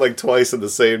fucked up like twice in the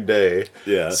same day.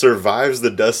 Yeah. Survives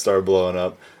the Death Star blowing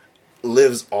up.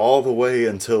 Lives all the way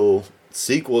until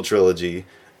sequel trilogy.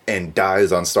 And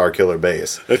dies on Starkiller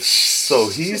Base. So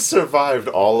he survived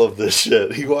all of this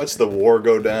shit. He watched the war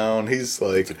go down. He's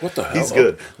like, what the hell? he's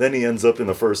good. Then he ends up in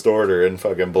the First Order and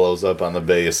fucking blows up on the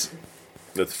base.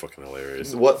 That's fucking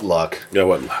hilarious. What luck. Yeah,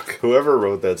 what luck. Whoever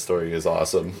wrote that story is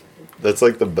awesome. That's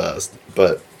like the best.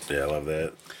 But Yeah, I love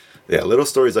that. yeah, little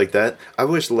stories like that. I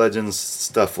wish Legends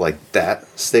stuff like that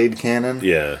stayed canon.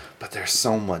 Yeah. But there's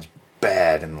so much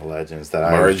bad in the Legends that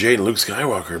Mara Jade and Luke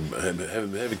Skywalker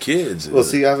having kids. Well,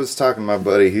 see, I was talking to my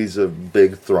buddy. He's a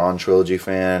big Thrawn trilogy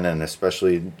fan, and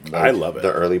especially I love it.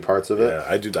 the early parts of it. Yeah,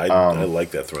 I do. I like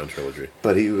that Thrawn trilogy.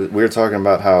 But we were talking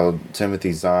about how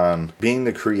Timothy Zahn, being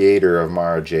the creator of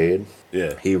Mara Jade,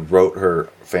 Yeah. he wrote her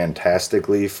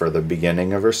fantastically for the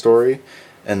beginning of her story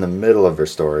and the middle of her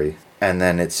story. And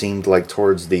then it seemed like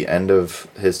towards the end of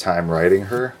his time writing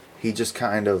her, he just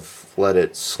kind of let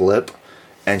it slip.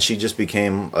 And she just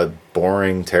became a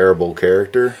boring, terrible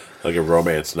character. Like a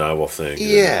romance novel thing.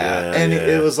 Yeah, and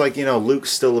it was like, Luke's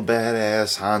still a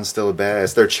badass, Han's still a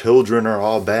badass, their children are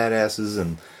all badasses,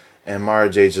 and Mara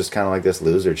Jade's just kind of like this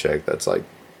loser chick that's like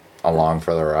along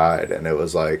for the ride. And it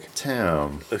was like,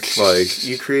 Tim, like,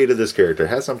 you created this character,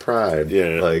 have some pride.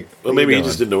 Yeah. Like, well, what maybe you he doing?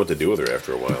 just didn't know what to do with her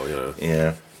after a while,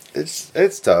 Yeah.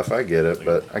 It's tough, I get it,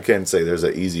 but I can't say there's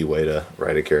an easy way to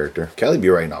write a character. Kelly be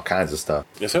writing all kinds of stuff.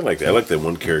 Yes, I like that. I like that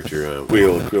one character,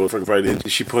 Wheel from Friday.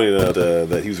 She pointed out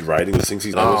that he was writing the things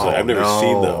he's done. I've never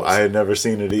seen those. I had never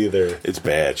seen it either. It's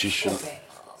bad. She should. Okay,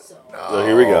 so Oh,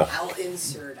 here we go. I'll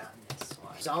insert on this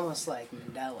one. It's almost like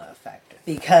Mandela effect.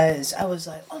 Because I was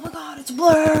like, oh my god, it's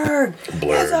blurred!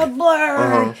 Blurred. It's a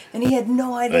blurred! And he had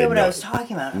no idea I what know. I was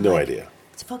talking about. I'm No like, idea.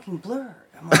 It's fucking blurred.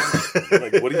 I'm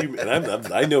like, Like, what do you?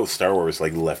 And I know Star Wars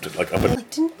like left it like up. And,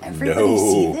 didn't everybody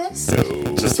see this?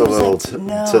 no. Just a It was little like,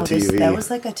 no, to this- TV. that was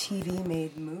like a TV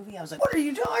made movie. I was like, what are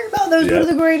you talking about? Those Yeah. were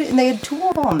the great, and they had 2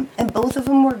 of them, and both of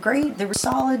them were great. They were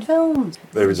solid films.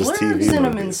 They were just Blurbs TV in them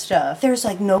and movies. stuff. There's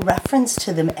like no reference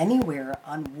to them anywhere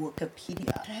on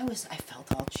Wikipedia. And I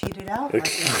felt all cheated out. Like,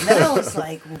 and then I was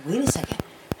like, well, wait a second.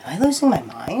 Am I losing my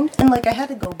mind? And like I had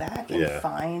to go back and Yeah.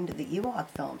 find the Ewok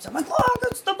films. I'm like, look,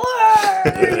 it's the Blurg!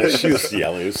 Yeah, she was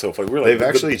yelling. It was so funny. We're like, They've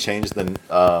actually changed the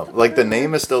like the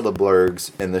name is still the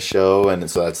Blurgs in the show, and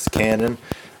so that's canon.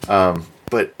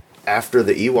 But after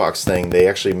the Ewoks thing, they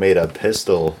actually made a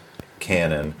pistol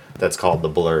cannon that's called the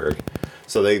Blurg.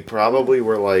 So they probably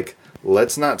were like,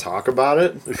 let's not talk about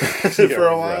it for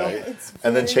a while, right. It's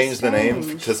and then very change the name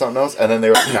strange. to something else. And then they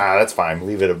were like, nah, that's fine,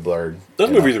 leave it a Blurg. those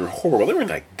You know? movies were horrible. They were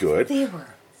not good. They were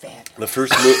fabulous. The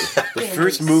first They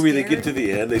first were movie, they scared. get to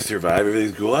the end, they survive,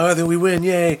 everything's cool. Oh, then we win,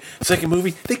 yay! Second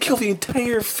movie, they kill the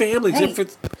entire family. Hey,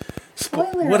 Except for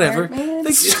spoiler whatever. alert, man.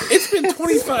 It's been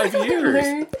 25 years.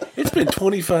 alert. It's been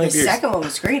 25 The years. second one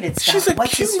was great. It's She's got a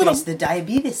what's cute his little- face, the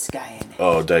diabetes guy in it.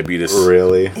 Oh, diabetes.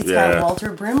 Really? It's Yeah. got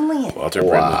Walter Brimley in it. Walter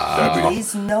Wow. Brimley. Diabetes.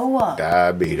 He's Noah.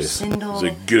 Diabetes. Sindel. He's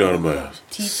like, get out of my house.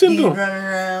 Teeth Sindel. dude running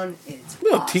around. It's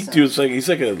No, awesome. Teeth Dude's like he's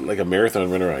like a marathon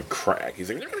runner on crack.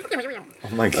 He's like,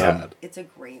 Oh my god. It's a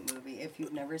great movie. If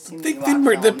you've never seen they, the they,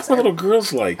 Ewok the films, poor little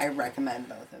girl's like I recommend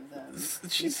both of them. She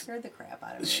she's- scared the crap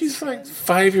out of me. she's as a like kid.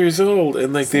 5 years old,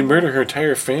 and like they murder her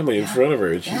entire family in front of her,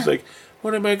 and she's Yeah. like,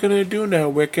 "What am I gonna do now,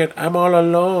 Wicked? I'm all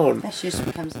alone." And she just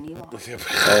becomes an Ewok.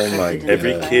 Oh my Every god.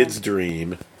 Every kid's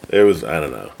dream. It was, I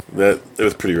don't know, it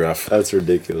was pretty rough. That's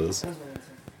ridiculous.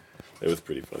 It was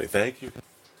pretty funny. Thank you.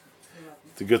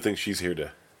 It's a good thing she's here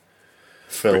to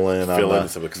Fill in Fill on in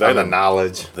some- 'cause the, I on the don't-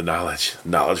 knowledge. the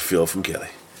knowledge feel from Kelly.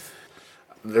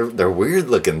 They're weird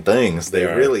looking things. They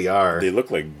are. really are. They look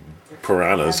like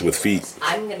piranhas with feet.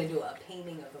 I'm gonna do a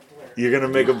painting of a blur. You're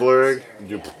gonna make a Blurg?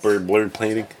 You blurred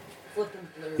painting. Flipping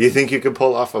blur. You think you could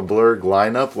pull off a Blurg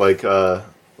lineup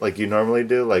like you normally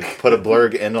do? Like put a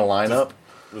Blurg in a lineup?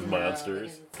 With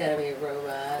monsters. It's gotta be a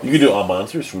robot. You could do all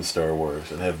monsters from Star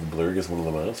Wars and have Blurg as one of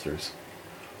the monsters.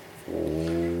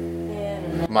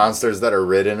 Monsters that are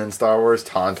ridden in Star Wars,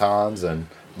 Tauntauns and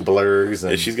Blurgs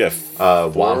And and she's got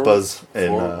Wampas and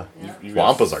four- you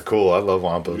got- Wampas are cool. I love You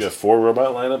got Wampas. 4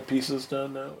 robot lineup pieces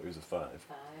done now, or is it 5?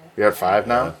 You got 5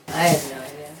 now? I have no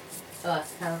idea. Oh,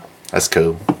 that's count. That's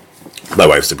cool. My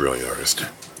wife's a brilliant artist.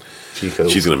 Chico.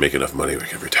 She's gonna make enough money we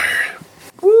can retire.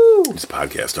 Woo! Just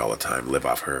podcast all the time, live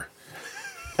off her.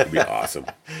 It'd be awesome.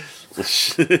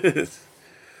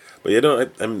 But you know,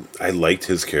 I liked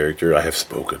his character. I have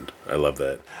spoken. I love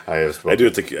that. I have I spoken. do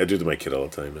it to my kid all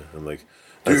the time. I'm like,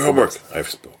 do your homework. I've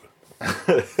spoken.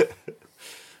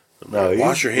 No,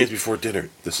 Wash your hands before dinner.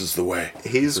 This is the way.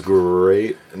 He's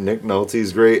great. Nick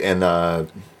Nolte's great, and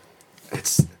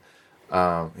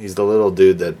he's the little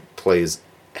dude that plays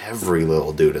every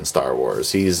little dude in Star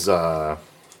Wars. He's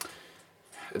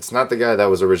it's not the guy that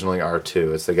was originally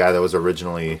R2. It's the guy that was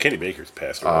originally Kenny Baker's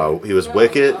passed away. he was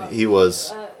Wicket. He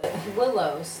was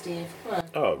Willow, Steve. Come on.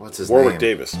 Oh, what's his Warwick name?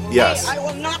 Davis. yes.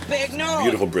 will not be ignored.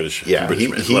 Beautiful British. Yeah,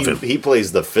 British man. Love him. he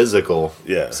plays the physical.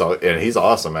 Yeah. So and he's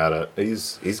awesome at it.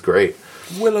 He's great.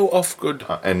 Willow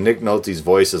Offgood. And Nick Nolte's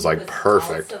voice is He like was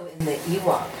perfect. Also in the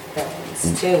Ewok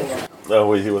films too. Oh,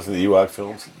 wait, he was in the Ewok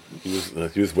films.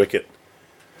 He was Wicket.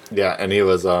 Yeah, and he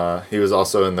was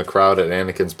also in the crowd at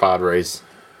Anakin's pod race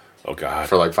Oh God.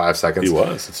 for like 5 seconds. He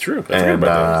was. It's true. I forgot And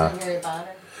about that. Was it Harry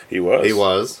Potter? He was. he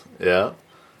was. Yeah.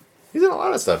 He's in a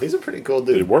lot of stuff. He's a pretty cool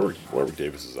Dude, dude. Warwick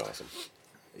Davis is awesome.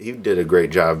 He did a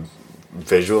great job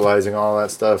visualizing all that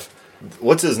stuff.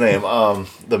 What's his name?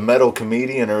 The metal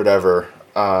comedian or whatever.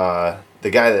 The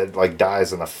guy that like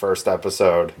dies in the first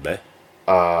episode. Meh.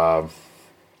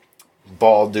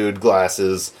 Bald dude,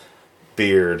 glasses,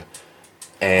 beard,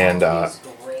 and He's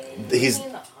great. he's-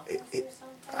 Wasn't he in The Office or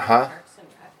something? huh? Parks and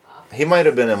Rec Office. he might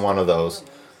have been in one of those.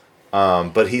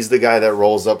 But he's the guy that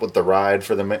rolls up with the ride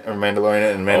for the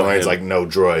Mandalorian, and Mandalorian's him. like, no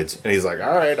droids. And he's like,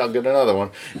 all right, I'll get another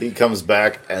one. He comes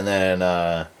back, and then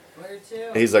Where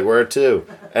to? he's like, where to?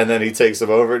 And then he takes him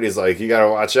over, and he's like, you gotta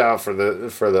watch out for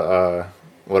the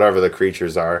whatever the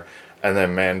creatures are. And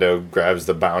then Mando grabs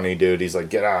the bounty dude. He's like,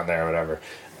 get on there, whatever.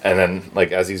 And then,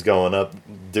 like, as he's going up,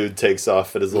 dude takes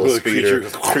off at his little The speeder.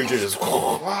 creature- Creature just...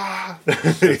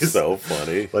 It's He's so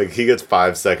funny. like, he gets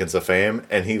 5 seconds of fame,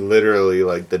 and he literally,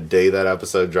 like, the day that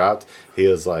episode dropped, he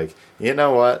was like, you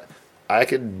know what? I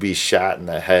could be shot in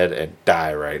the head and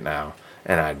die right now,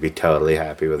 and I'd be totally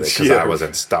happy with it, because Yeah. I was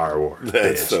in Star Wars,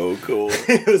 That's bitch. so cool.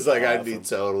 He was like, I'd be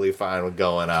totally fine with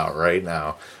going out right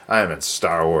now. I'm in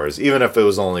Star Wars, even if it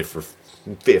was only for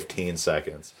 15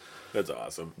 seconds. That's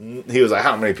awesome. He was like,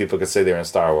 how many people could say they're in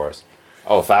Star Wars?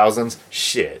 Oh, thousands?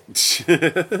 Shit.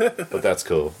 But that's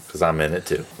cool, because I'm in it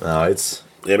too. No, it's...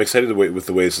 Yeah, I'm excited with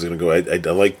the way this is going to go.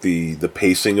 I like the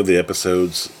pacing of the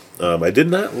episodes. I did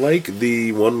not like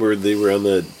the one where they were on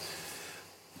the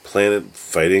planet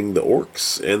fighting the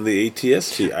orcs and the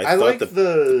ATST. I thought like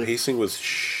the pacing was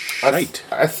shite.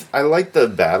 I like the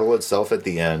battle itself at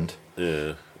the end.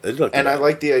 Yeah. I And I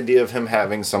like the idea of him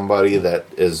having somebody that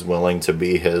is willing to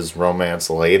be his romance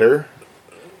later,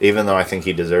 even though I think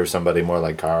he deserves somebody more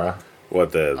like Kara.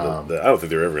 What the I don't think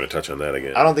they're ever going to touch on that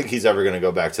again. I don't think he's ever going to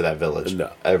go back to that village.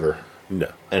 No. Ever.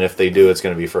 No. And if they do, it's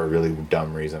going to be for a really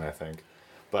dumb reason, I think.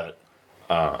 But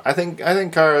I think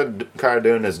Cara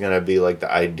Dune is going to be like the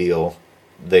ideal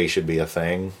they should be a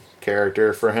thing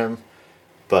character for him.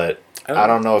 But I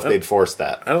don't know if they'd force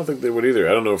that. I don't think they would either.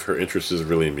 I don't know if her interest is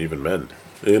really even men.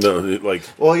 You know, like...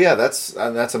 Well, yeah, that's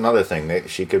another thing.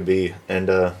 She could be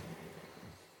into...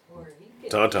 Or he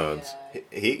could Tauntauns.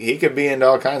 He could be into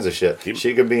all kinds of shit.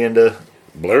 She could be into...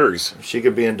 Blurgs. She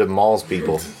could be into Maul's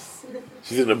people.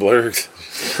 She's into blurgs.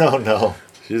 Oh, no.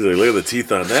 She's like, look at the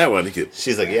teeth on that one. He could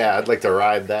She's like, yeah, I'd like to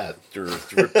ride that.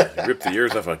 rip the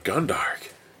ears off a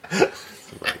Gundark. Oh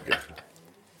my God.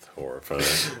 It's horrifying.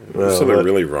 There's something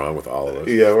really wrong with all of us.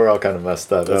 Yeah, we're all kind of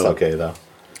messed up. It's okay, though.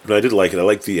 But I did like it. I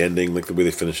liked the ending, like the way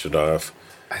they finished it off.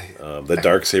 The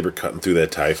Darksaber cutting through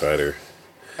that TIE fighter.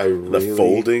 The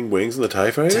folding wings in the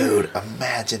TIE fighter? Dude,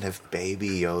 imagine if Baby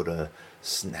Yoda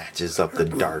snatches up the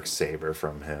Darksaber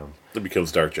from him. It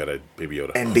becomes Dark Jedi Baby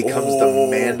Yoda. And becomes the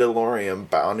Mandalorian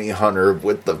bounty hunter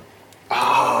with the...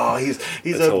 Oh, he's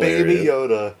That's a Baby hilarious.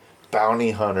 Yoda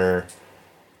bounty hunter,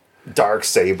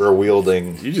 Darksaber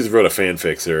wielding... You just wrote a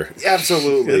fanfic, sir.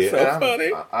 Absolutely. It's so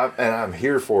funny. I'm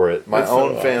here for it. My It's so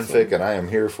own fanfic, and I am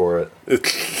here for it.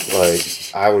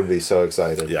 Like, I would be so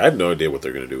excited. Yeah, I have no idea what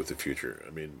they're going to do with the future.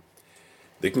 I mean,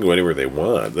 they can go anywhere they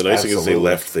want. The nice thing is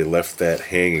Absolutely. they left that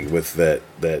hanging with that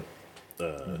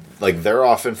Like, they're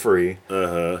often free.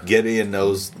 Gideon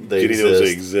knows they Gideon exist. knows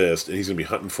they exist, and he's going to be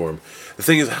hunting for him. The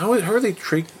thing is, how are they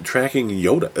tracking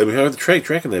Yoda? I mean, how are they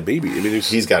tracking that baby? I mean,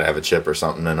 He's got to have a chip or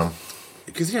something in him.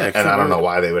 because yeah, And I don't know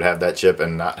why they would have that chip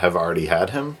and not have already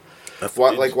had him.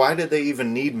 Why did they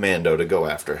even need Mando to go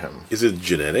after him? Is it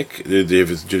genetic? Do they have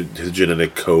his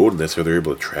genetic code, and that's how they're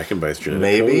able to track him by his genetic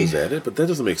Maybe. code? Is that it? But that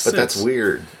doesn't make sense. But that's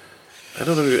weird. I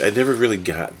don't know. I never really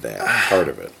got that part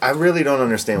of it. I really don't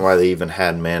understand why they even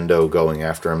had Mando going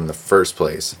after him in the first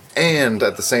place. And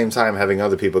at the same time having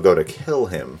other people go to kill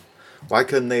him. Why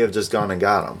couldn't they have just gone and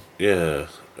got him? Yeah,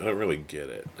 I don't really get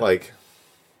it. Like,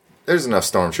 there's enough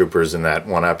stormtroopers in that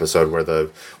one episode where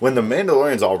when the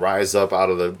Mandalorians all rise up out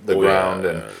of the ground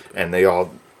and they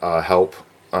all help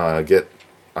get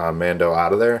Mando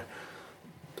out of there.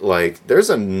 Like, there's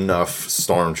enough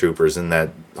stormtroopers in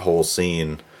that whole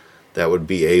scene that would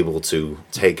be able to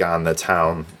take on the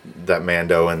town that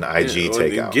Mando and IG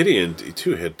take out. Gideon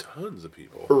too had tons of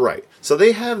people. Right. So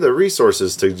they have the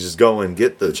resources to just go and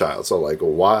get the child. So, like,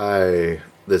 why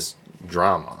this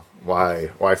drama?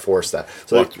 Why force that?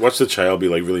 So Watch the child be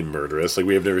like really murderous. Like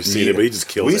we have never seen it, but he just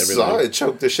kills we everything. saw it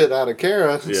choke the shit out of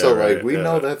Kara. Yeah, So, right, like, we yeah.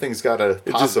 know that thing's got a It's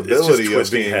just possibility of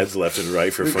twisting being... heads left and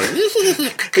right for fun.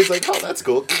 He's like, oh, that's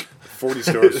cool. 40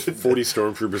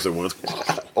 stormtroopers at once.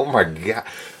 Oh, my God.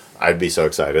 I'd be so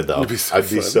excited, though. It'd be so I'd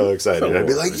be fun. so excited. So I'd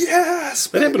be like, awesome. yes!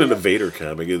 That happened in a Vader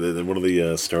comic. In one of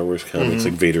the Star Wars comics,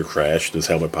 like Vader crashed, and his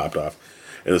helmet popped off,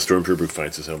 and the stormtrooper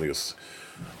finds his helmet. He goes,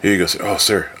 "Here you go, sir. Oh,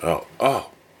 sir. Oh,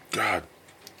 God."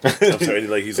 I'm sorry.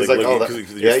 Like he's He's like, like, look, oh,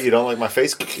 because yeah, you don't like my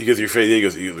face? because your face. He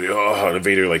goes, oh, and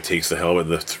Vader like takes the helmet,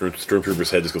 and the stormtrooper's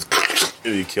head just goes,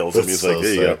 and he kills him. That's He's so like,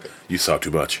 "There you go. sick. You saw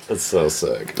too much." That's so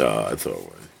sick. It's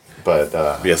so. But,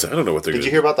 Yes, I don't know what they're. did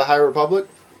you hear about the High Republic?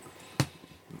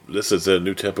 This is a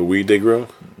new type of weed they grow.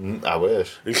 I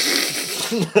wish.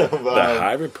 The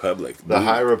High Republic. The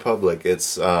High Republic.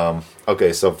 It's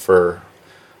okay. So for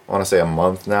I want to say a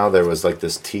month now, there was like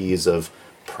this tease of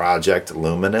Project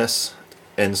Luminous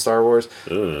in Star Wars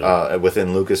within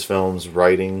Lucasfilm's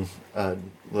writing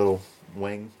little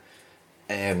wing,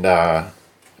 and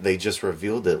they just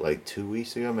revealed it like 2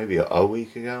 weeks ago, maybe a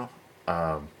week ago.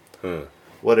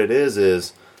 What it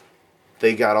is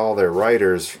they got all their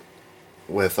writers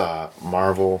with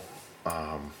Marvel,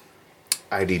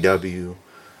 IDW.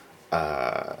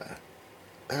 A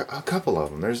couple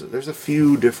of them. There's a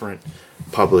few different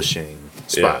publishing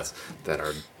spots that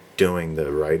are doing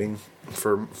the writing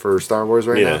for Star Wars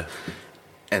right now,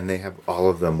 and they have all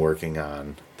of them working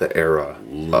on the era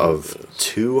of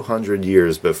 200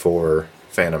 years before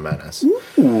Phantom Menace.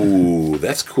 Ooh,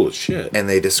 that's cool as shit. And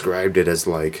they described it as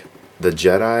like the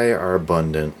Jedi are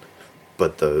abundant,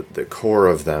 but the core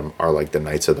of them are like the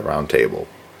Knights of the Round Table.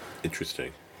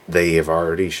 Interesting. They have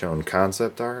already shown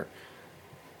concept art,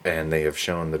 and they have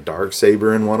shown the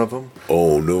Darksaber in one of them.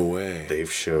 Oh, no way.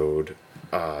 They've showed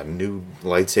new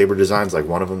lightsaber designs, like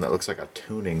one of them that looks like a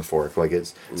tuning fork. Like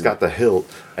it's got the hilt,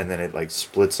 and then it like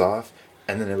splits off,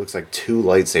 and then it looks like two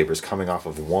lightsabers coming off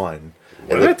of one.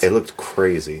 What? It looked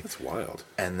crazy. That's wild.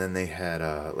 And then they had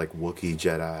like Wookiee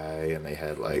Jedi, and they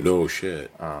had like No shit.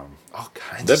 all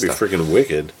kinds That'd of be stuff. freaking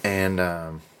wicked.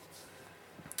 And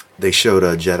they showed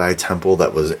a Jedi temple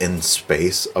that was in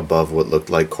space above what looked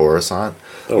like Coruscant.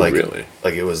 Oh, like, really?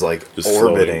 Like it was like Just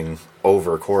orbiting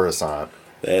over Coruscant.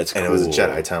 That's And cool. it was a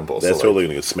Jedi temple, so, That's like- totally going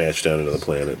to get smashed down into the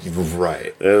planet.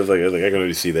 Right. I was like, I can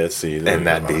already see that scene. And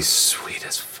that'd be sweet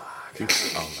as fuck.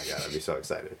 Oh my god, I'd be so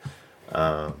excited.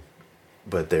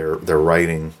 But they're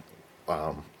writing.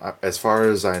 As far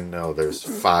as I know, there's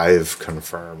 5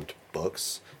 confirmed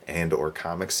books and or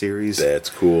comic series That's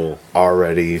cool.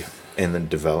 already in the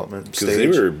development Because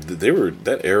stage. they were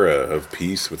that era of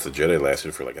peace with the Jedi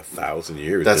lasted for like 1,000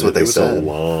 years. That's And what they it was said. a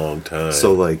long time.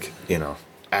 So like, you know,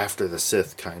 after the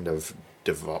Sith kind of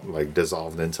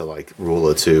dissolved into like rule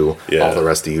of 2, Yeah. all the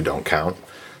rest of you don't count.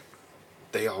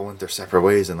 They all went their separate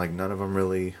ways, and like none of them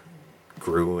really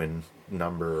grew in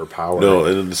number or power. no,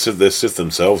 and the Sith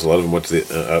themselves, a lot of them went to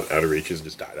the outer reaches and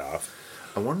just died off.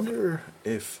 I wonder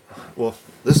if, well,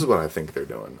 this is what I think they're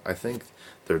doing. I think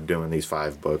they're doing these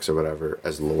 5 books or whatever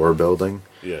as lore building.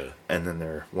 Yeah. And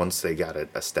then once they got it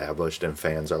established and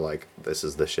fans are like, this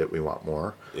is the shit we want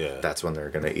more. Yeah. That's when they're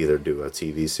going to either do a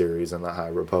TV series in the High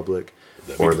Republic,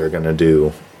 That'd be or they're cool. going to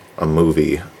do a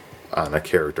movie on a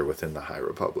character within the High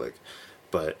Republic.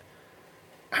 But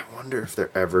I wonder if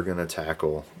they're ever going to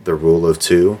tackle the rule of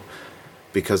 2,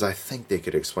 because I think they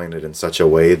could explain it in such a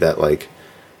way that like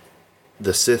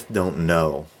the Sith don't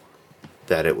know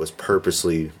that it was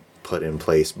purposely put in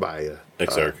place by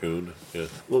Exar Kun. Yeah.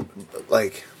 well,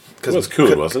 like It was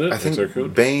Kun, wasn't it? I think Exar Kun?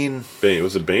 Bane. Bane.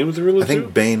 Was it Bane with the ruler I think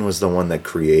too? Bane was the one that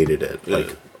created it, Yeah.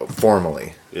 like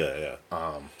formally. Yeah.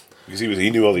 Because he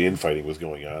knew all the infighting was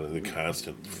going on and the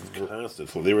constant.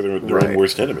 So they were their Right. own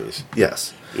worst enemies.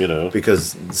 Yes, You know,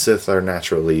 because Sith are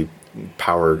naturally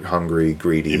power hungry,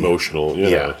 greedy, emotional. You know,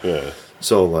 Yeah. yeah.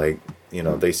 So like, you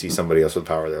know, they see somebody else with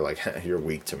power, they're like, "You're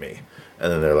weak to me,"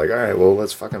 and then they're like, "All right, well,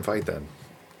 let's fucking fight then."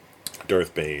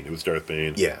 Darth Bane. It was Darth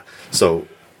Bane. Yeah. So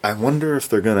I wonder if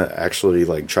they're gonna actually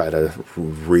like try to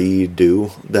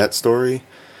redo that story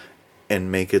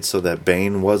and make it so that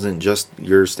Bane wasn't just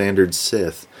your standard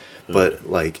Sith, but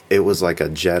like it was like a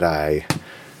Jedi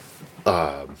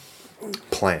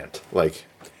plant. Like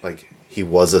he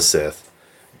was a Sith,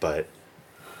 but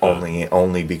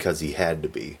only because he had to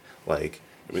be. Like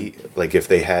like if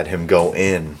they had him go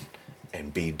in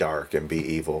and be dark and be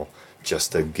evil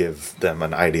just to give them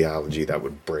an ideology that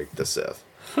would break the Sith.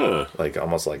 Huh. Like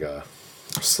almost like a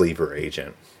sleeper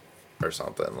agent or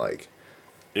something. Like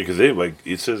Yeah, because they like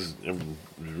it says. I'm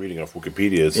reading off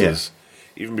Wikipedia. It says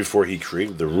even before he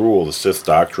created the rule, the Sith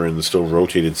doctrine still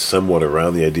rotated somewhat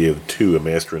around the idea of 2, a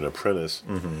master and apprentice,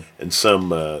 and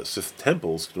some Sith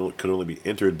temples could only be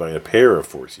entered by a pair of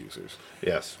Force users.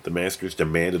 yes. The masters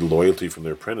demanded loyalty from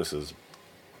their apprentices,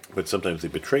 but sometimes they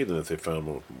betrayed them if they found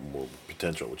more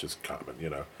potential, which is common, you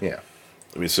know. Yeah.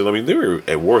 I mean, they were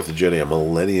at war with the Jedi a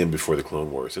millennium before the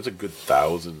Clone Wars. It's a good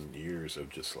 1,000 years of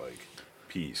just like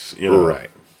peace, you know.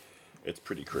 Right. It's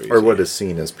pretty crazy. Or what is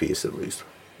seen as peace, at least.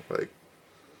 Like,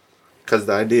 because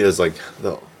the idea is like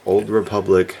the Old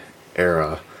Republic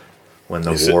era, when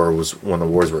the Is it- when the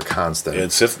wars were constant.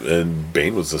 And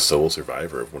Bane was the sole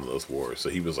survivor of one of those wars, so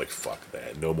he was like, "Fuck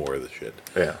that, no more of the shit."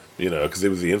 Yeah. You know, because it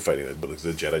was the infighting, but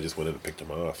the Jedi just went in and picked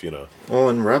him off. You know. Well,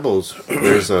 in Rebels,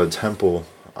 there's a temple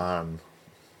on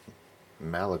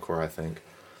Malachor, I think.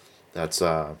 That's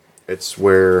it's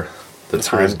where the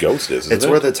That's where his ghost is, isn't It's it?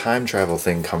 where the time travel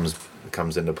thing comes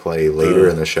into play later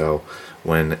in the show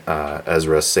when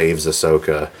Ezra saves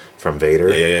Ahsoka from Vader.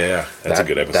 Yeah. That's a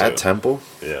good episode. That temple,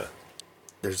 Yeah.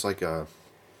 there's like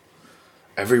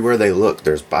everywhere they look,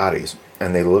 there's bodies,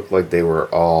 and they look like they were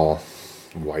all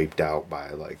wiped out by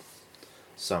like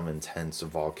some intense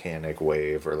volcanic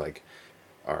wave or like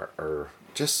or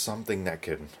just something that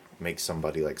could make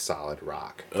somebody like solid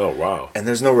rock. Oh wow. And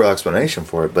there's no real explanation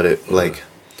for it, but it like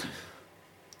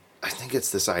I think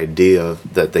it's this idea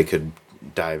that they could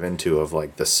dive into of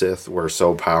like the Sith were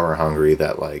so power hungry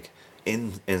that like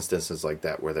in instances like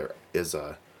that where there is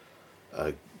a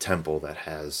temple that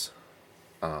has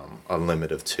a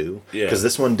limit of 2, Yeah. because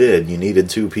this one did, you needed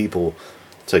 2 people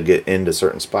to get into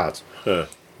certain spots, Huh.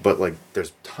 but like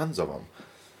there's tons of them.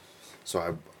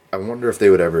 So I wonder if they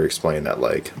would ever explain that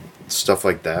like stuff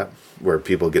like that, where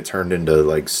people get turned into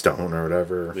like stone or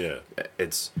whatever. Yeah.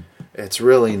 It's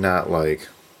really not like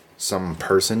some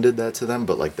person did that to them,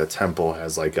 but like the temple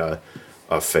has like a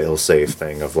fail safe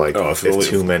thing of like, if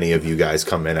too many of you guys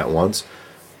come in at once,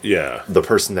 Yeah. the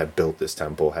person that built this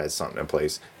temple has something in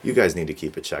place. You guys need to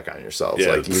keep a check on yourselves.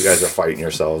 Yeah. Like, you guys are fighting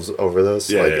yourselves over this.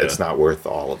 Yeah, like, yeah. it's not worth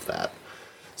all of that.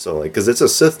 So, like, because it's a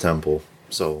Sith temple,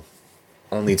 so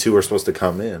only 2 are supposed to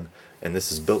come in, and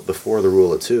this is built before the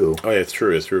rule of 2. Oh, yeah, it's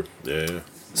true. It's true. Yeah.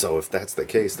 So if that's the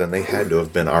case, then they had to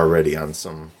have been already on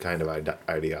some kind of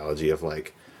ideology of,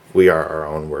 like, we are our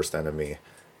own worst enemy.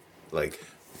 Like,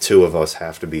 2 of us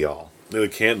have to be all.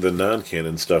 The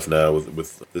non-canon stuff now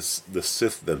with this, the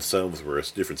Sith themselves were a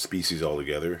different species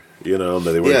altogether. You know,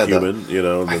 they weren't human. You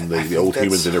know, then the old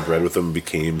humans interbred with them,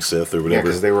 became Sith or Yeah, whatever.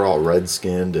 because they were all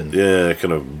red-skinned and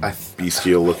kind of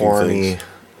bestial-looking horny,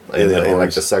 things. in like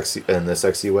horns. the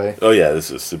sexy way. Oh yeah,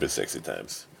 this is super sexy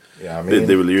times. Yeah, I mean,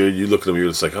 you look at them, you're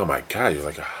just like, oh my god, you're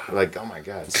like, like, oh my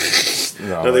god.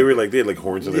 no, they were like, they had like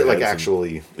horns in their like heads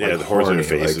actually, yeah, like, the horns in their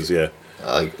horny, faces, like,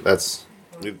 yeah. Like, that's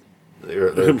It-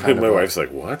 they're kind My of wife's like,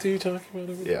 what are you talking about?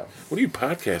 Over there? Yeah. What are you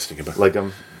podcasting about?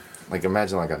 like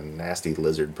imagine like a nasty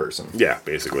lizard person, yeah,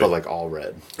 basically. but like all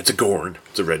red. it's a Gorn.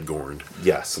 It's a red Gorn.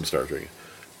 Yes, From Star Trek.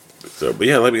 So, but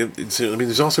yeah, I mean,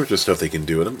 there's all sorts of stuff they can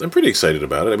do, and I'm pretty excited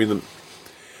about it. I mean,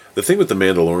 the thing with the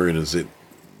Mandalorian is that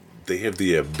they have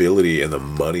the ability and the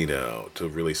money now to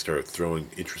really start throwing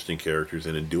interesting characters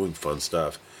in and doing fun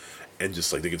stuff, and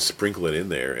just like they can sprinkle it in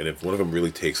there. And if one of them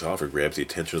really takes off or grabs the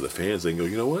attention of the fans, they can go,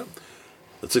 you know what?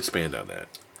 Let's expand on that.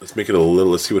 Let's make it a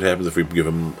little. Let's see what happens if we give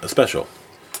them a special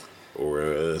or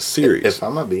a series. If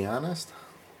I'm gonna be honest,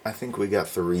 I think we got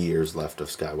 3 years left of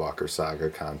Skywalker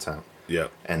Saga content. Yeah.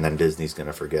 And then Disney's going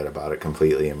to forget about it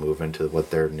completely and move into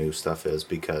what their new stuff is,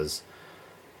 because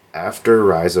after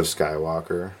Rise of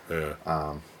Skywalker,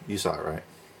 Yeah. you saw it, right?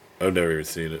 I've never even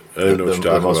seen it. I don't know what The- you're the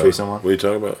talking most about. recent one? What are you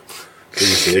talking about? Did you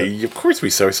see it? Of course we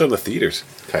saw. We saw it in the theaters.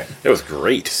 Okay. It was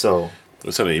great. So, It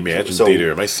was on an Imagine So-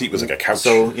 theater. My seat was like a couch.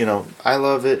 so, you know, I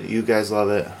love it. You guys love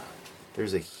it.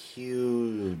 There's a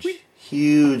huge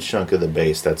chunk of the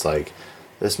base that's like,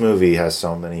 this movie has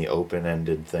so many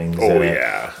open-ended things Oh, in it.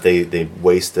 yeah. They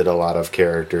wasted a lot of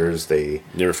characters. They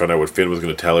Never found out what Finn was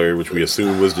going to tell her, which we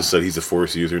assumed was just that he's a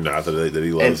Force user, not that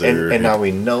he loves her. and now we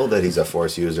know that he's a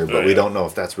Force user, but Oh, we yeah. don't know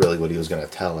if that's really what he was going to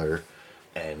tell her.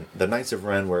 And the Knights of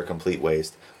Ren were a complete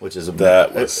waste, which is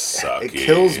That was it sucky.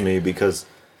 kills me because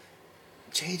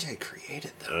JJ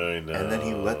created them, I know. and then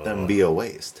he let them be a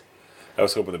waste. I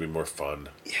was hoping there'd be more fun.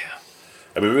 Yeah,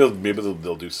 I mean, maybe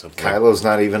they'll do something. Kylo's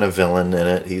not even a villain in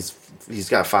it. He's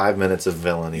got 5 minutes of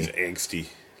villainy He's angsty.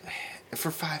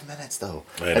 for 5 minutes though,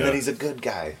 I and know. then he's a good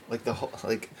guy. Like the whole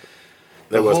That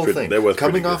the was whole pretty- thing. that was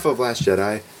Coming pretty off of Last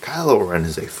Jedi, Kylo Ren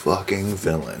is a fucking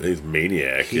villain. He's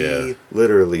maniac. He Yeah.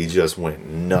 literally just went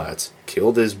nuts.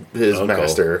 Killed his Uncle,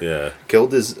 master. yeah.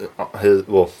 Killed his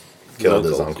killed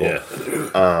his uncle.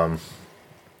 Yeah.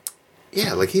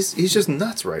 Yeah, like he's just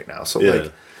nuts right now. So Yeah.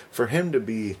 like for him to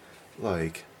be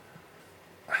like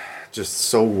just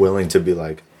so willing to be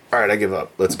like, all right, I give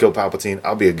up. Let's kill Palpatine.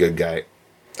 I'll be a good guy.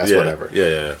 That's Yeah. whatever.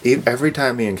 Yeah. Every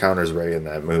time he encounters Rey in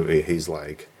that movie, he's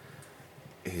like,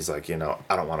 you know,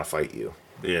 I don't want to fight you,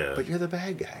 Yeah. but you're the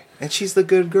bad guy, and she's the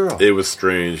good girl. It was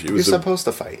strange. It You're was supposed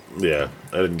to fight. yeah.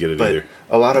 I didn't get it But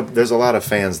either. there's a lot of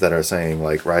fans that are saying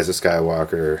like Rise of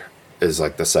Skywalker is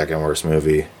like the second worst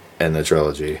movie in the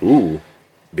trilogy Ooh.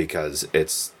 because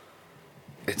it's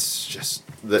just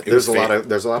was there's a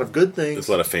lot of good things, There's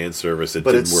a lot of fan service that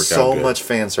but didn't it's work so out good. much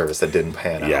fan service that didn't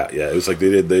pan Yeah, out. yeah. It was like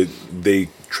they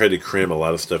tried to cram a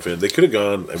lot of stuff in. They could have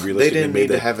gone. They didn't need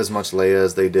to have as much Leia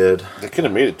as they did. They could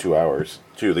have made it 2 hours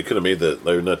too. They could have made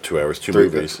not 2 hours, two Three-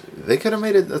 movies. They could have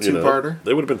made it a You know? two-parter.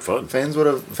 They would have been fun Fans would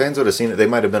have seen it. They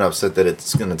might have been upset that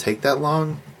it's going to take that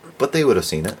long, but they would have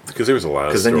seen it. because there was a lot.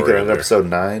 Because then you get episode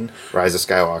 9, Rise of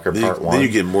Skywalker Part 1. Then you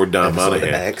get more Don episode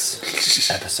Monahan. X.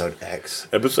 Episode X.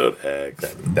 Episode X.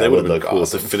 That would would have been look cool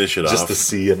awesome. to finish it Just off. to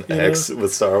see an You X know?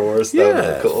 with Star Wars. That would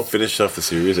Yeah, be cool. finish off the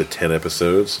series at 10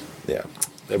 episodes. Yeah.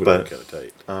 That would have been kind of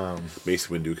tight. Mace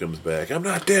Windu comes back. I'm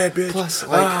not dead, bitch. Plus,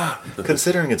 like,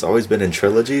 considering it's always been in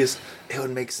trilogies, it would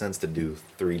make sense to do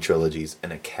 3 trilogies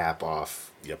and a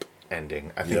cap-off Yep.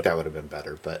 ending. I think Yep. that would have been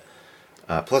better. But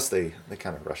plus, they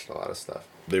kind of rushed a lot of stuff.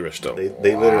 They rushed out.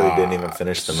 They literally didn't even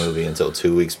finish the movie until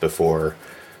 2 weeks before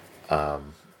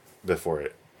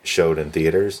it showed in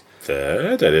theaters. That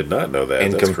I did not know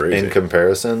that. That's crazy. In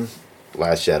comparison,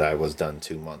 Last Jedi was done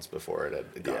 2 months before it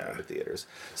had gone into theaters.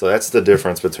 So that's the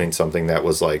difference between something that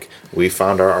was like, we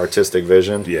found our artistic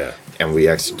vision Yeah. and we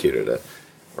executed it.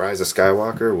 Rise of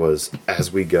Skywalker was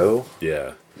as we go.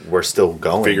 Yeah. we're still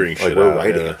going, Figuring like shit we're out,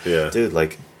 writing, yeah. dude.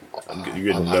 Like You're a getting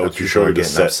lot of notes. You're people showing are up to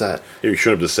getting set. upset. You're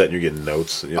showing up to set and you're getting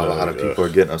notes. You know, A lot of people are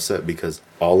getting upset because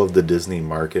all of the Disney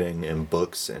marketing and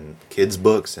books and kids'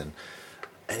 books and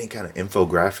any kind of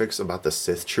infographics about the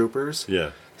Sith Troopers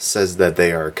Yeah. says that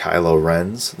they are Kylo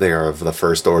Ren's. They are of the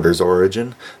First Order's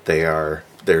origin. They are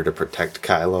there to protect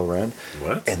Kylo Ren.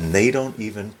 What? And they don't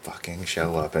even fucking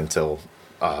show up until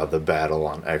the battle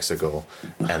on Exegol,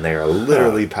 and they are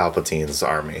literally Palpatine's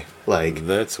army. Like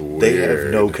That's weird. they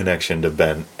have no connection to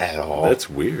Ben at all. That's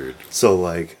weird. So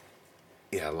like,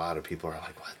 yeah, a lot of people are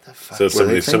like, "What the fuck?" So were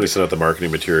they somebody thinking? sent out the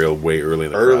marketing material way early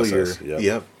in the Earlier, process.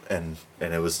 yep, and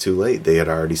it was too late. They had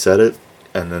already said it,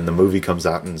 and then the movie comes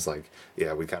out and it's like,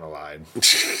 "Yeah, we kind of lied."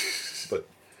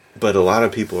 But a lot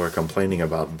of people are complaining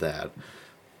about that,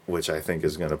 which I think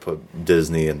is going to put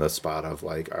Disney in the spot of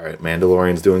like, all right,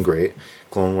 Mandalorian's doing great,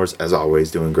 Clone Wars as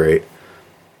always doing great.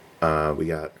 We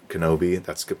got Kenobi,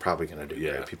 that's probably going to do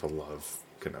Yeah. great. People love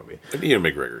Kenobi, And Ian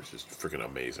McGregor is just freaking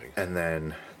amazing. and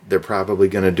then they're probably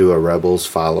going to do a Rebels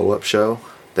follow-up show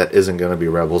that isn't going to be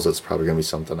Rebels. It's probably going to be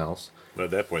something else. But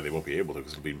at that point, they won't be able to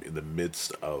because it'll be in the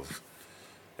midst of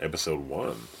Episode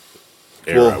 1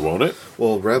 era, Well, won't it?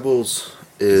 Well, Rebels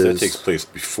 'Cause is that takes place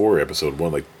before Episode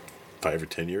 1, like 5 or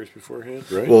 10 years beforehand,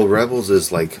 right? well, Rebels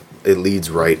is like it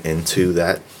leads right into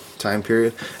that time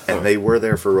period, and they were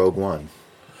there for Rogue One.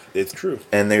 it's true.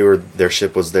 And their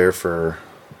ship was there for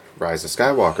Rise of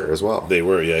Skywalker as well. They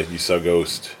were, yeah. You saw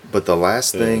Ghost. But the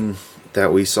last thing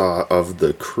that we saw of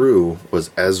the crew was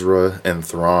Ezra and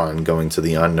Thrawn going to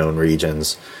the unknown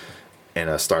regions in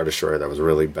a Star Destroyer that was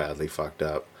really badly fucked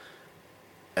up.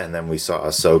 And then we saw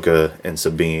Ahsoka and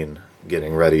Sabine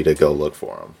getting ready to go look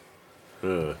for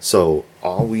them. So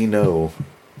all we know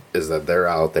is that they're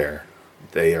out there.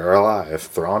 They are alive.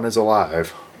 Thrawn is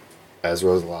alive.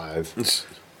 Ezra's alive.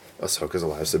 Ahsoka's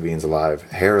alive. Sabine's alive.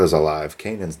 Hera's alive.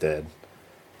 Kanan's dead.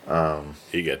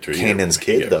 He got treated. Kanan's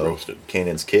kid, though.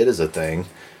 Kanan's kid is a thing.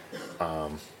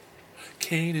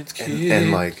 Kanan's kid.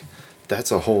 And like,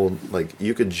 that's a whole, like,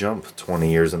 you could jump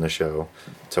 20 years in the show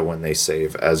to when they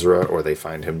save Ezra or they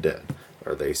find him dead.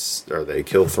 Or they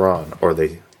kill Thrawn. Or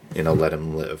they, let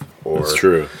him live. Or That's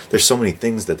true. There's so many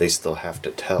things that they still have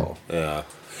to tell. Yeah.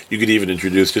 You could even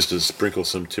introduce, just to sprinkle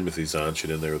some Timothy Zahn shit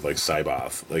in there with, like,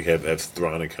 Cyboth. Like, have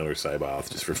Thrawn encounter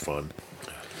Cyboth just for fun.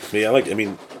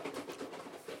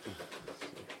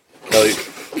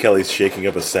 Kelly's shaking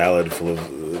up a salad full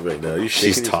of right now.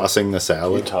 She's tossing the You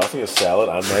salad. tossing a salad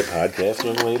on my podcast,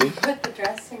 young lady? Put the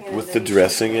dressing in With the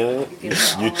dressing in it?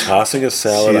 You tossing a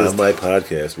salad on my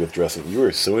podcast with dressing. You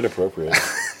are so inappropriate.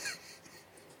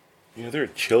 There are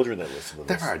children that listen to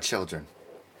There this. are children.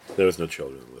 There was no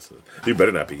children that listen. You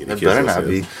better not be getting There kids better not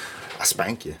listening. be. I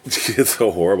spank you. It's so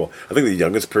horrible. I think the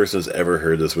youngest person who's ever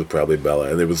heard this was probably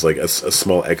Bella, and there was like a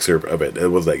small excerpt of it. It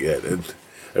was like it.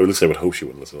 At least I would hope she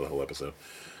wouldn't listen to the whole episode.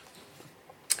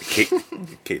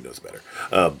 Kate knows better.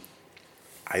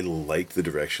 I like the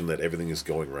direction that everything is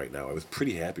going right now. I was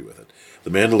pretty happy with it. The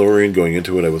Mandalorian going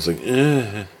into it, I was like,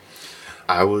 eh.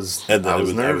 I was And then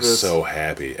nervous. I was so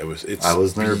happy. I was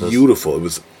nervous. Beautiful. It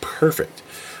was perfect.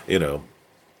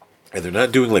 And they're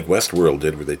not doing like Westworld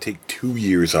did, where they take 2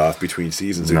 years off between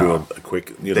seasons. They're No. doing a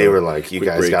quick. They were like, you quick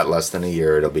guys break. got less than a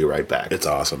year. It'll be right back. It's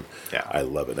awesome. Yeah. I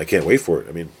love it. I can't wait for it.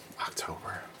 I mean, October.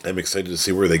 I'm excited to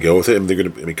see where they go with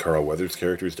it. Carl Weathers'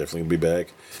 character is definitely gonna be back.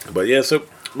 But yeah, so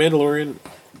Mandalorian.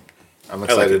 I'm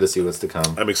like excited it. to see what's to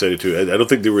come. I'm excited too. I don't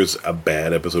think there was a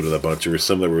bad episode of the bunch. There were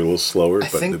some that were a little slower, but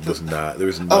think it was not. There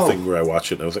was nothing where I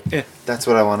watched it and I was like, eh. That's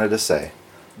what I wanted to say.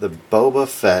 The Boba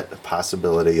Fett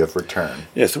possibility of return.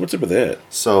 Yeah. So what's up with that?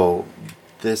 So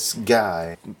this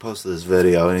guy posted this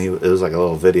video, and it was like a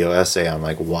little video essay on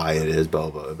like why it is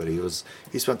Boba. But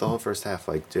he spent the whole first half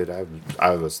like, dude,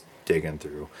 I was digging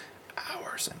through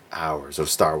hours and hours of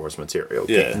Star Wars material,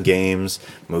 Yeah. games,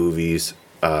 movies,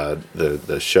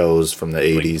 the shows from the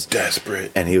 '80s,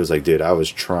 Desperate. and he was like, dude, I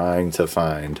was trying to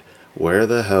find where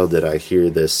the hell did I hear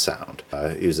this sound.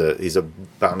 He's a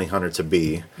bounty hunter to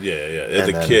be. Yeah. As And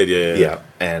a then- kid, yeah.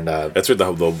 and That's where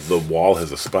the wall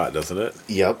has a spot, doesn't it?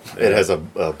 yep, it has a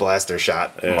blaster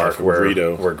shot Yeah, mark from where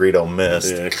Greedo.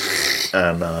 missed, Yeah.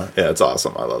 and yeah, it's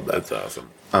awesome. I love that. That's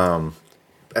awesome.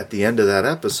 At the end of that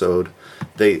episode,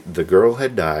 the girl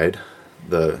had died,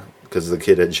 because the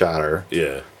kid had shot her,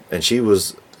 Yeah. and she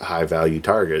was a high value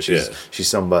target. She's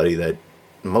somebody that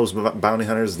most bounty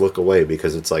hunters look away,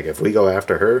 because it's like, if we go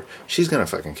after her, she's gonna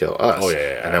fucking kill us. Oh,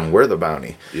 yeah. And then we're the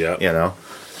bounty. Yeah.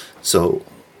 So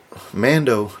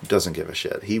Mando doesn't give a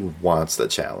shit. He wants the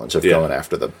challenge of Yeah. going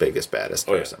after the biggest, baddest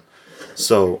Oh, yeah. person.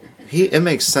 So it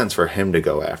makes sense for him to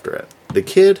go after it. The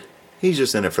kid, he's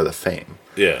just in it for the fame.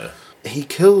 Yeah. he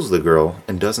kills the girl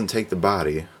and doesn't take the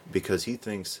body because he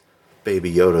thinks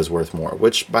Baby Yoda's worth more.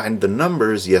 Which, by the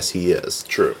numbers, yes, he is.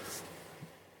 True.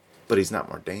 But he's not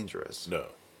more dangerous. No.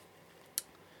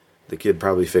 The kid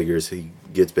probably figures he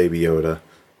gets Baby Yoda,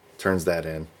 turns that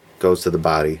in, goes to the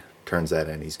body, turns that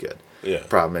in, he's good. Yeah.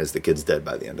 Problem is, the kid's dead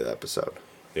by the end of the episode.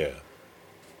 Yeah.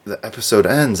 The episode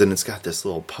ends, and it's got this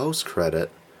little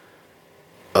post-credit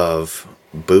of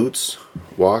Boots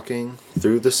walking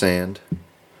through the sand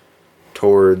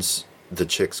towards the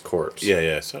chick's corpse.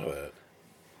 Yeah, I saw that.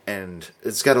 And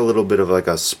it's got a little bit of like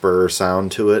a spur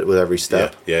sound to it with every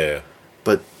step. Yeah.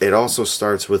 But it also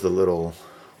starts with a little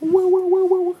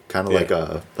kind of like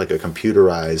a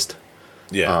computerized,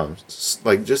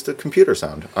 like just a computer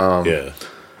sound. Yeah.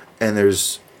 And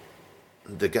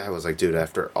the guy was like, dude,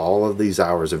 after all of these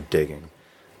hours of digging,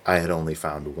 I had only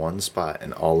found one spot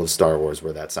in all of Star Wars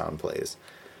where that sound plays.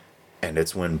 And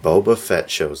it's when Boba Fett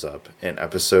shows up in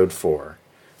episode 4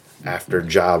 after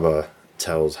Jabba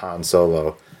tells Han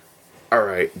Solo, all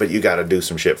right, but you got to do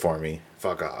some shit for me.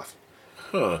 Fuck off.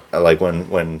 Huh. Like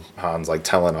when Han's like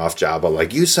telling off Jabba,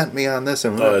 like, you sent me on this.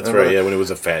 And Oh, that's right. Yeah, when it was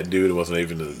a fat dude, it wasn't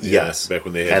even. Yes. Back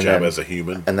when they had Jabba as a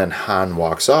human. And then Han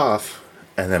walks off,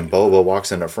 and then Boba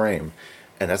walks into frame.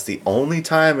 And that's the only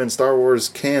time in Star Wars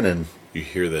canon You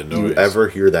hear that noise. you ever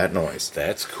hear that noise.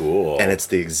 That's cool. And it's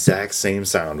the exact same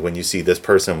sound when you see this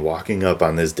person walking up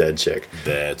on this dead chick.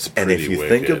 That's pretty And if you wicked.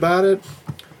 think about it,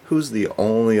 who's the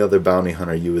only other bounty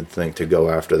hunter you would think to go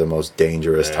after the most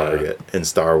dangerous target in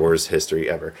Star Wars history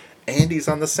ever? And he's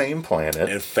on the same planet.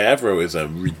 And Favreau is a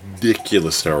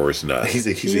ridiculous Star Wars nut. He's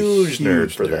a huge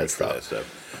nerd for that stuff.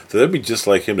 So that'd be just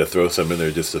like him to throw something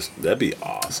in there. That'd be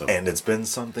awesome. And it's been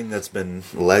something that's been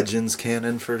Legends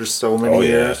canon for so many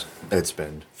years. It's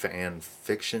been fan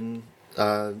fiction,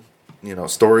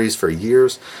 stories for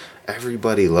years.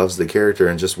 Everybody loves the character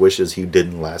and just wishes he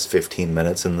didn't last 15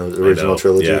 minutes in the original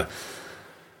trilogy. Yeah.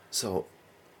 So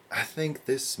I think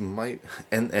this might,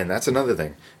 and that's another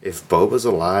thing. If Boba's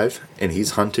alive and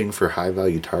he's hunting for high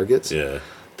value targets,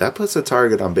 that puts a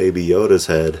target on Baby Yoda's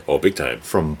head. Oh, big time.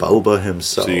 From Boba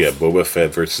himself. So you got Boba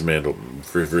Fett versus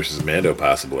Mando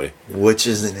possibly. Which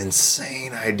is an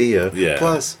insane idea. Yeah.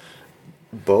 Plus,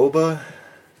 Boba...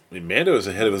 I mean, Mando is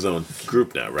ahead of his own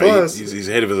group now, right? Plus, he's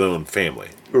ahead of his own family.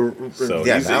 So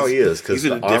now he is, because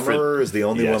the armorer is the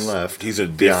only one left. He's a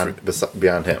different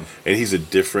beyond him, and he's a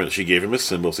different. She gave him a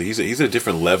symbol, so he's at a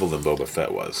different level than Boba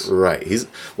Fett was. Right. He's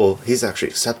actually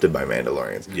accepted by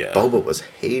Mandalorians. Yeah. Boba was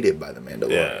hated by the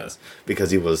Mandalorians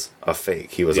because he was a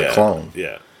fake. He was a clone.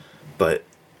 Yeah. But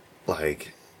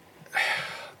like,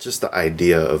 just the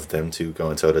idea of them two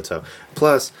going toe to toe.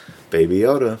 Plus, Baby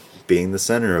Yoda being the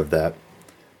center of that.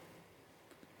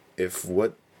 If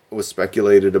what was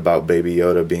speculated about Baby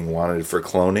Yoda being wanted for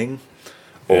cloning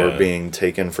or being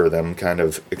taken for them kind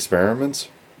of experiments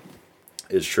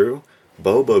is true,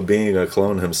 Boba being a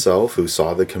clone himself who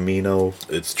saw the Camino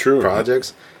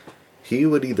projects, he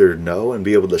would either know and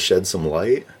be able to shed some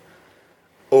light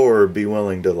or be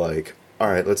willing to like, all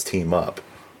right, let's team up.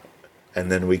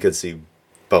 And then we could see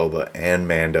Boba and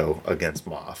Mando against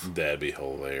Moff. That'd be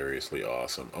hilariously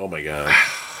awesome. Oh my god.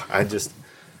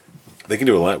 They can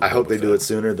do a lot. I hope they do it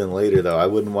sooner than later, though. I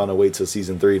wouldn't want to wait till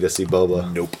season 3 to see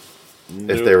Boba. Nope.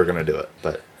 If they were going to do it,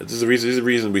 but this is the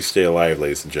reason we stay alive,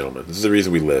 ladies and gentlemen. This is the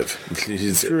reason we live.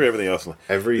 Screw everything else.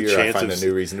 Every year I find a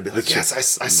new reason to be like,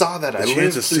 yes, I saw that. I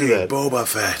lived through that. Boba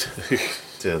Fett.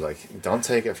 Dude, like, don't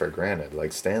take it for granted.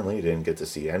 Like, Stan Lee didn't get to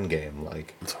see Endgame.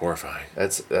 Like, it's horrifying.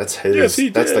 That's his. Yes, he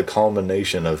did. That's the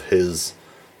culmination of his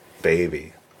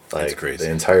baby. Like, that's crazy.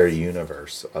 The entire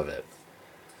universe of it.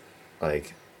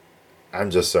 Like, I'm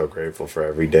just so grateful for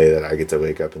every day that I get to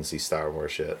wake up and see Star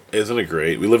Wars shit. Isn't it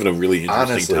great? We live in a really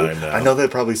interesting time now. I know that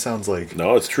probably sounds like...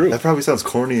 No, it's true. That probably sounds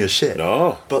corny as shit.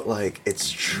 No. But, like, it's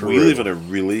true. We live in a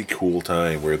really cool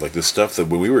time where, like, the stuff that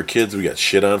when we were kids we got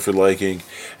shit on for liking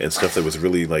and stuff that was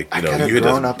really, like, you know... You had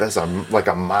grown up as a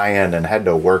Mayan and had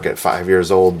to work at 5 years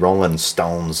old rolling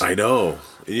stones. I know.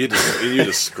 You had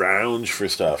to scrounge for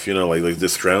stuff, you know, like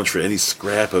just scrounge for any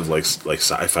scrap of like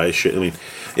sci-fi shit. I mean,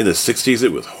 in the '60s,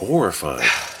 it was horrifying.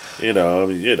 You know, I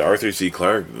mean, you had Arthur C.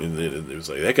 Clarke, and it was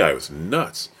like that guy was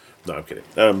nuts. No, I'm kidding.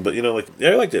 But you know, like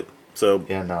I liked it. So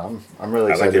yeah, no, I'm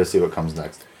really excited to see what comes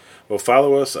next. Well,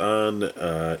 follow us on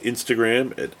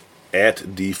Instagram at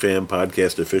DFAM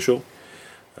Podcast Official,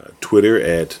 Twitter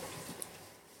at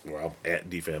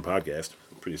DFAM Podcast.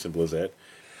 Pretty simple as that.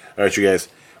 All right, you guys.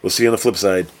 We'll see you on the flip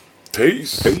side.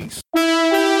 Peace.